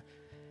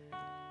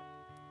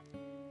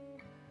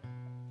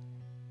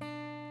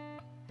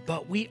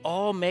 But we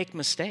all make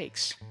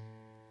mistakes.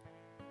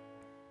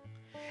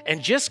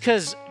 And just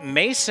because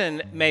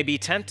Mason may be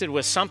tempted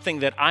with something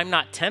that I'm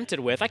not tempted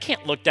with, I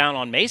can't look down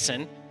on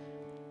Mason.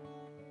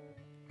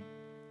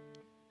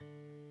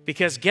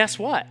 Because guess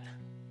what?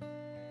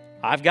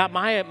 I've got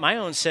my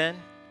own sin.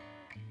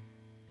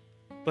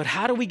 But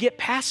how do we get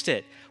past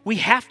it? We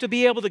have to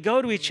be able to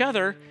go to each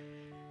other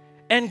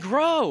and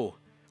grow.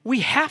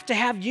 We have to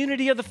have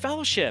unity of the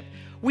fellowship.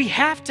 We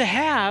have to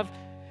have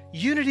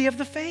unity of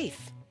the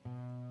faith.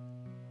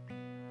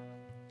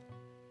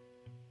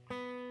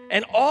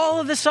 And all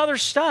of this other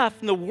stuff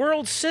in the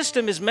world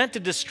system is meant to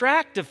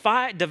distract,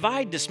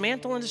 divide,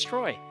 dismantle, and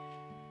destroy.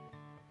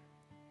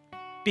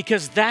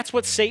 Because that's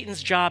what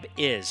Satan's job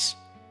is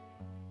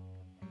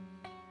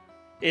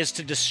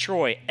to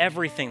destroy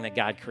everything that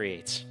God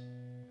creates.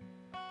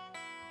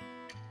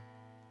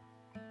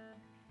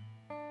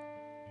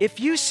 If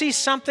you see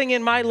something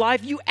in my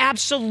life, you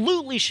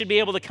absolutely should be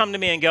able to come to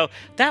me and go,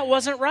 that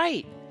wasn't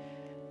right.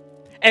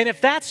 And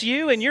if that's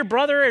you and your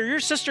brother or your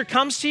sister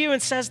comes to you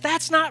and says,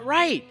 that's not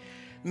right,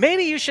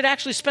 maybe you should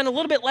actually spend a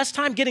little bit less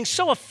time getting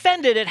so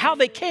offended at how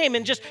they came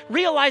and just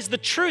realize the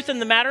truth in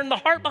the matter and the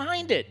heart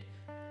behind it.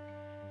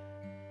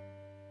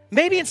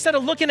 Maybe instead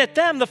of looking at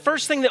them, the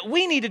first thing that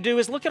we need to do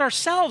is look at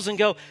ourselves and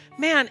go,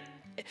 man,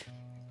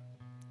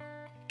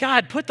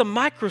 God, put the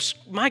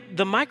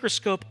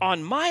microscope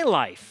on my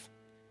life.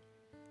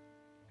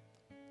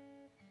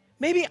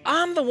 Maybe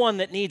I'm the one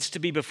that needs to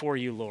be before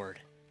you,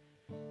 Lord.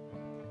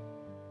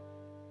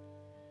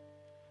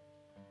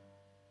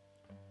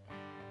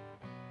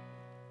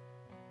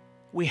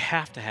 We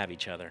have to have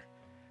each other.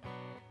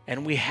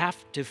 And we have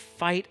to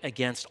fight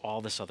against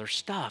all this other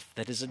stuff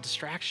that is a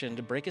distraction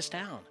to break us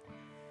down.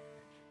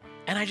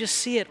 And I just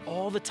see it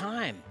all the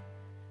time.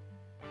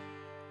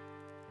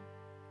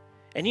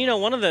 And you know,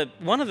 one of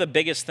the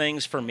biggest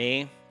things for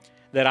me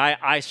that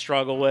I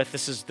struggle with,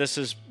 this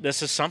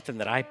is something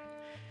that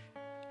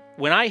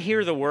when I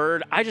hear the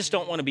word, I just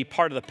don't want to be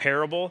part of the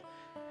parable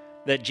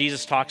that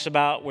Jesus talks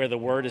about, where the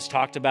word is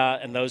talked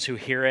about and those who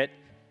hear it,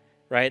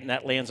 right? And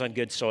that lands on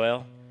good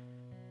soil.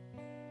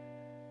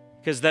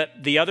 Because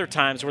the other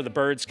times where the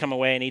birds come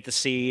away and eat the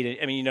seed,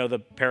 I mean, you know the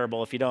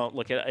parable. If you don't,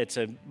 look at it. It's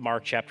in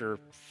Mark chapter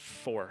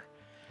 4,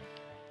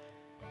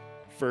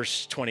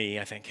 verse 20,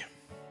 I think.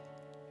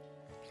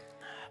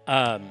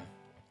 But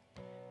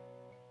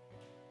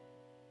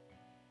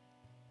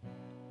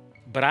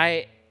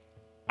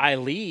I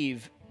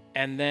leave,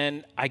 and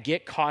then I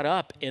get caught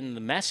up in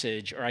the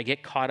message, or I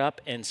get caught up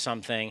in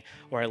something,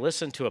 or I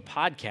listen to a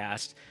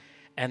podcast,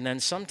 and then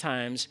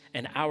sometimes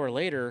an hour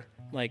later,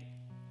 like,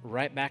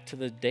 right back to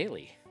the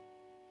daily.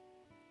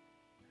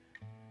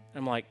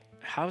 I'm like,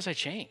 how was I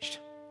changed?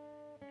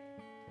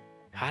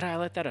 How did I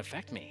let that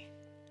affect me?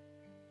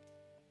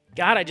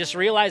 God, I just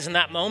realized in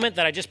that moment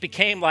that I just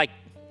became like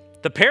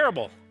the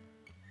parable.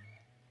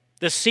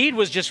 The seed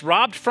was just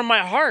robbed from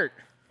my heart,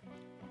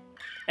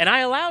 and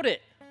I allowed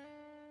it.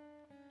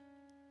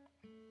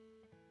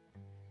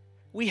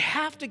 We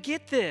have to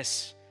get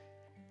this.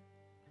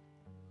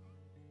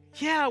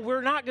 Yeah,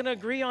 we're not going to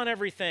agree on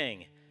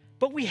everything,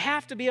 but we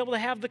have to be able to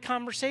have the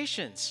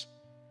conversations.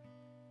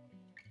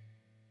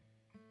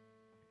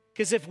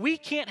 Because if we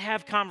can't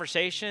have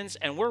conversations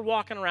and we're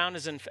walking around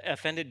as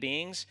offended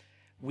beings,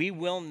 we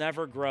will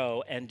never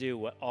grow and do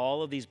what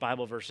all of these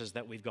Bible verses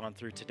that we've gone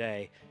through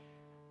today,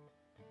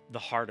 the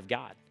heart of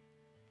God.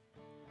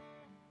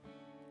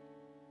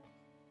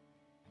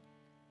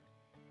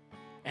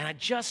 And I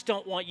just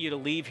don't want you to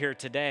leave here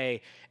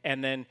today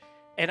and then,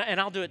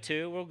 and I'll do it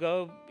too. We'll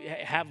go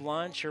have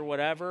lunch or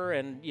whatever,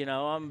 and you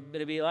know, I'm going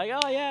to be like,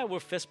 oh yeah, we're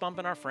fist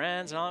bumping our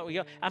friends and all that. We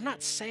go. I'm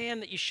not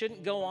saying that you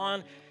shouldn't go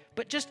on,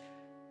 but just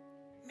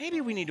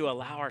maybe we need to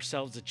allow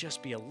ourselves to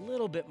just be a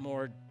little bit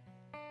more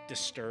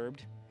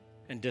disturbed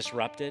and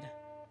disrupted.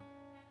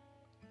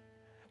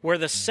 Where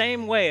the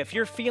same way, if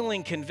you're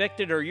feeling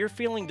convicted or you're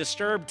feeling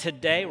disturbed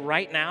today,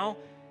 right now,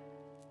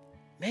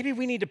 maybe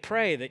we need to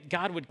pray that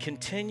God would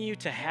continue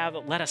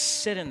to let us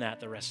sit in that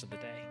the rest of the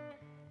day.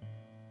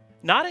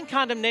 Not in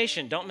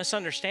condemnation, don't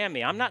misunderstand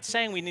me. I'm not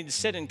saying we need to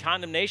sit in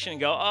condemnation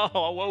and go,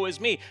 oh, woe is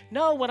me.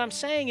 No, what I'm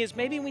saying is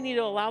maybe we need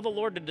to allow the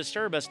Lord to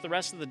disturb us the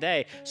rest of the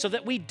day so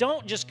that we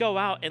don't just go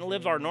out and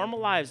live our normal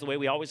lives the way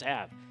we always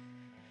have,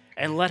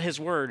 and let His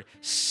word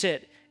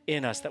sit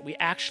in us, that we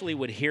actually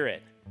would hear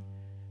it.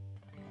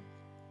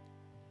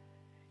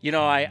 You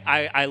know,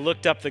 I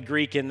looked up the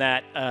Greek in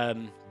that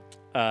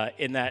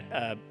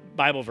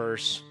Bible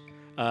verse.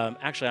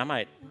 Actually, I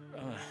might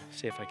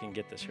see if I can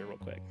get this here real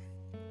quick.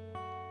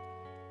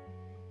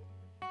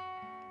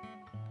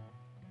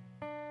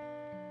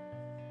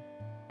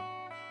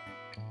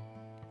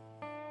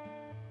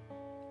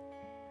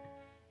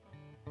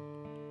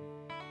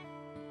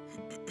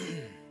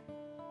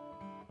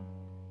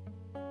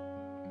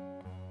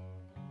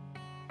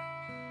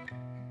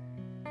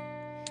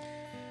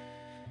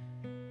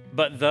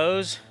 But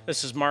this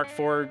is Mark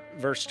 4,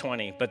 verse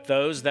 20, but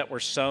those that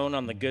were sown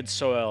on the good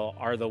soil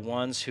are the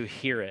ones who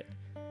hear it,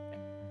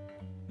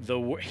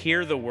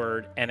 hear the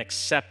word and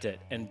accept it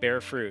and bear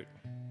fruit.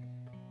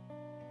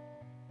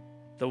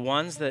 The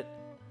ones that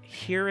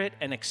hear it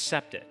and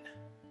accept it.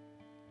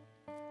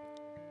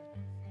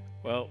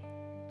 Well,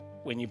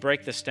 when you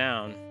break this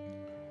down,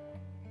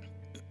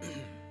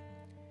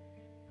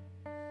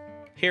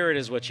 hear it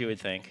is what you would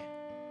think,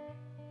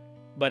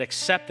 but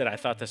accept it, I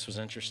thought this was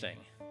interesting.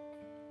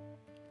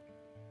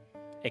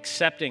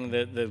 Accepting,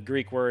 the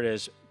Greek word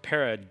is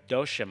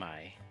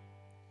paradoshemai.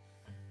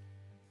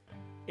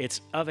 It's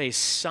of a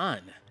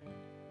son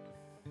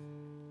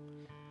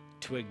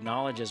to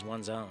acknowledge as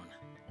one's own.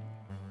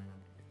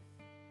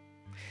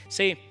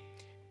 See,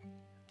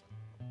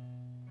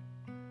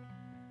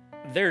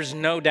 there's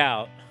no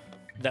doubt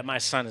that my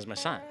son is my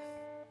son,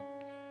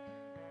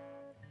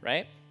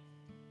 right?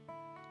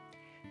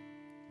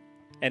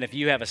 And if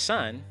you have a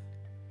son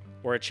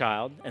or a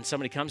child and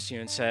somebody comes to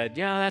you and said,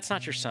 yeah, that's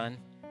not your son,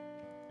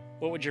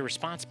 what would your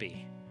response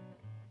be?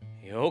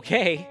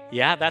 Okay,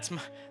 yeah, that's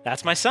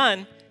my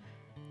son.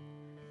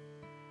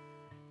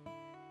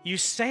 You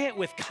say it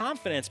with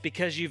confidence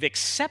because you've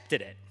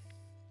accepted it.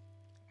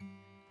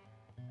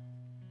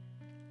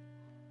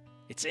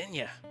 It's in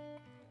you.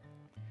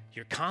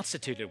 You're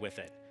constituted with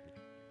it.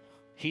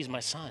 He's my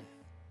son.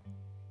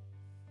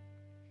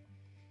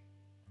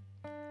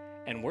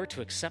 And we're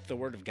to accept the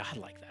word of God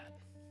like that.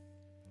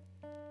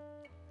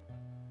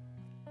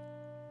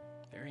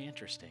 Very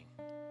interesting.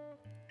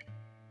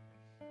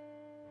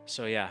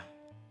 So yeah,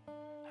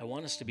 I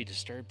want us to be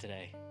disturbed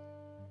today.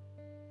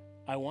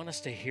 I want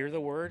us to hear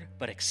the word,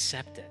 but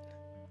accept it.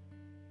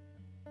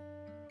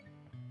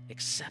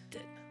 Accept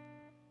it.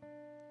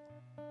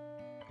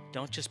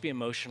 Don't just be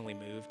emotionally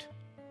moved.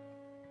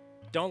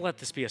 Don't let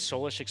this be a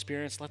soulish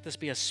experience. Let this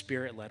be a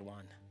spirit-led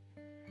one,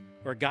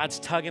 where God's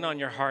tugging on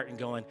your heart and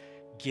going,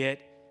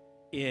 get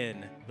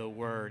in the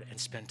word and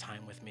spend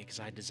time with me because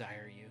I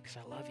desire you, because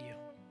I love you.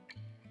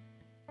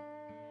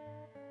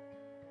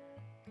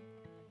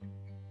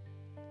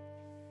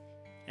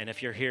 And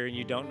if you're here and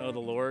you don't know the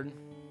Lord,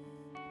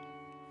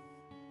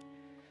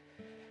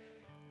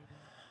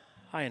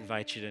 I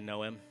invite you to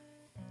know him.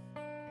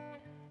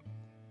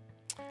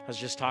 I was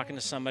just talking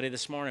to somebody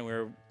this morning. We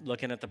were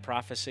looking at the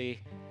prophecy.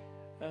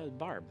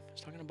 Barb. I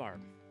was talking to Barb.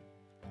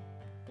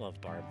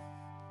 Love Barb.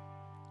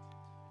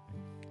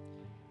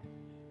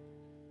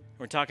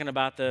 We're talking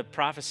about the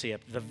prophecy,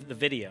 the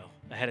video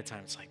ahead of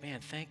time. It's like,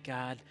 man, thank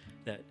God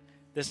that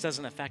this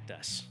doesn't affect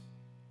us.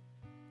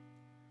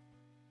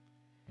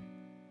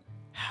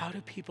 How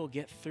do people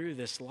get through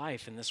this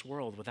life in this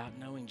world without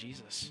knowing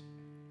Jesus?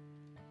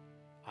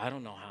 I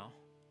don't know how.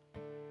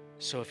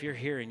 So if you're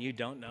here and you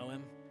don't know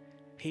him,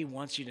 he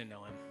wants you to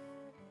know him.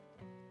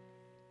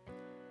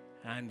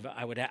 And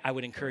I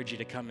would encourage you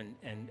to come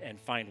and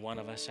find one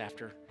of us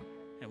after,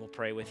 and we'll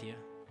pray with you.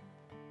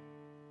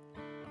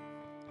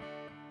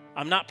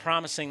 I'm not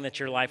promising that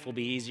your life will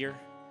be easier.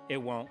 It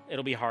won't.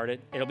 It'll be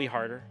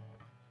harder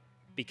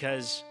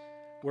because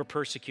we're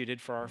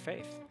persecuted for our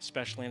faith,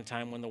 especially in a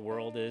time when the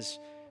world is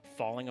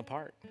falling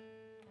apart.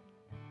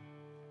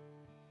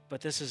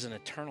 But this is an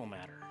eternal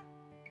matter.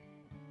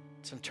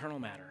 It's an eternal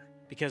matter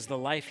because the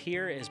life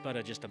here is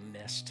but just a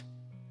mist.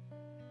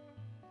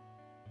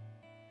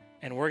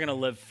 And we're going to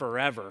live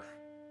forever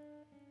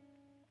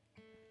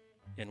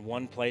in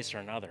one place or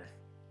another.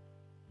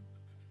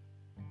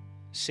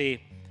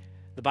 See,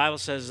 the Bible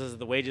says that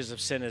the wages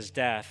of sin is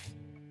death,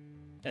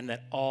 and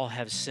that all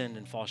have sinned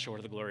and fall short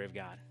of the glory of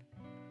God.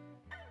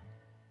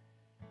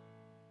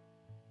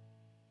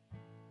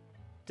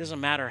 It doesn't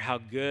matter how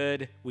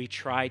good we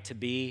try to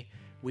be,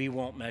 we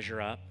won't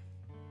measure up.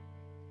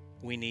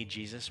 We need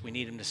Jesus. We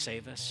need him to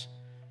save us,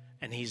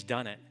 and he's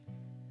done it.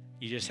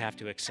 You just have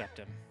to accept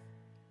him.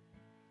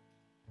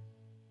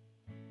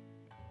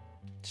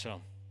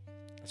 So,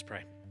 let's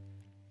pray.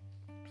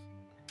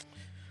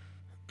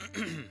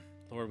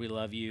 Lord, we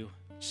love you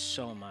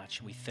so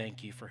much. We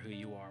thank you for who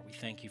you are. We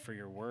thank you for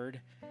your word,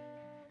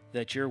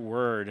 that your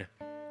word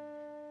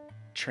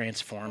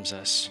transforms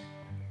us.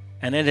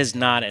 And it is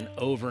not an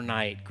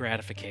overnight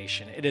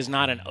gratification. It is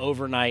not an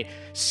overnight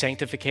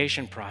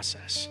sanctification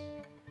process.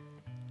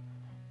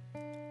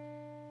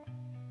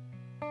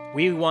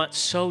 We want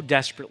so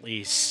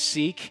desperately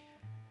seek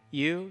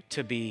you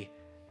to be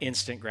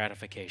instant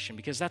gratification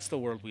because that's the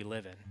world we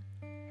live in.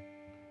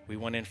 We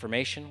want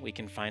information, we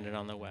can find it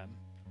on the web.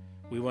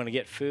 We want to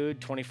get food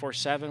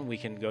 24/7, we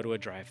can go to a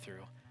drive-thru.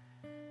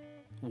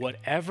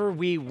 Whatever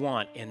we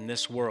want in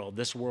this world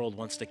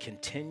wants to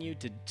continue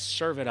to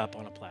serve it up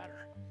on a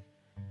platter.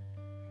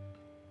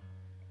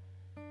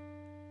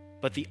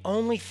 But the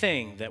only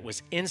thing that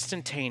was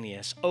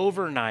instantaneous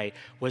overnight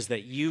was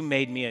that you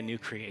made me a new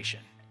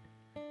creation.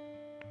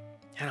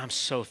 And I'm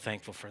so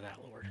thankful for that,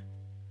 Lord.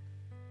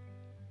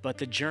 But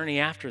the journey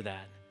after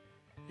that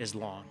is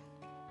long.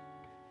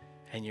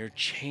 And you're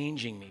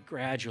changing me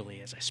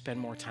gradually as I spend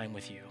more time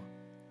with you.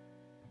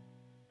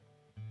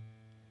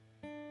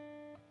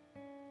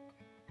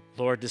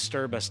 Lord,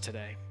 disturb us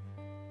today,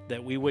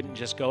 that we wouldn't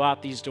just go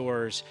out these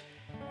doors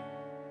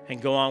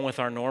and go on with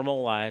our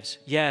normal lives.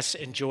 Yes,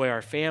 enjoy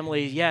our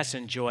family. Yes,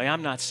 enjoy.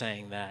 I'm not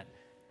saying that.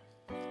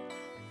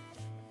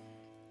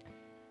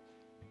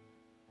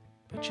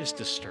 But just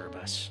disturb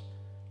us,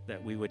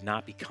 that we would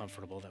not be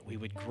comfortable, that we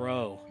would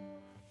grow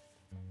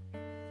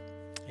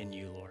in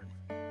you, Lord.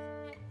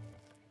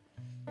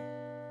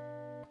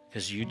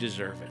 Because you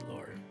deserve it,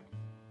 Lord.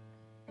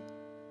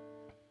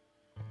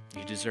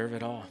 You deserve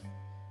it all.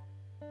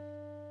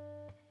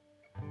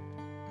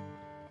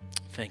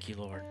 Thank you,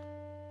 Lord.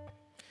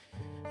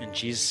 In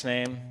Jesus'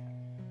 name,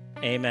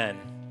 amen.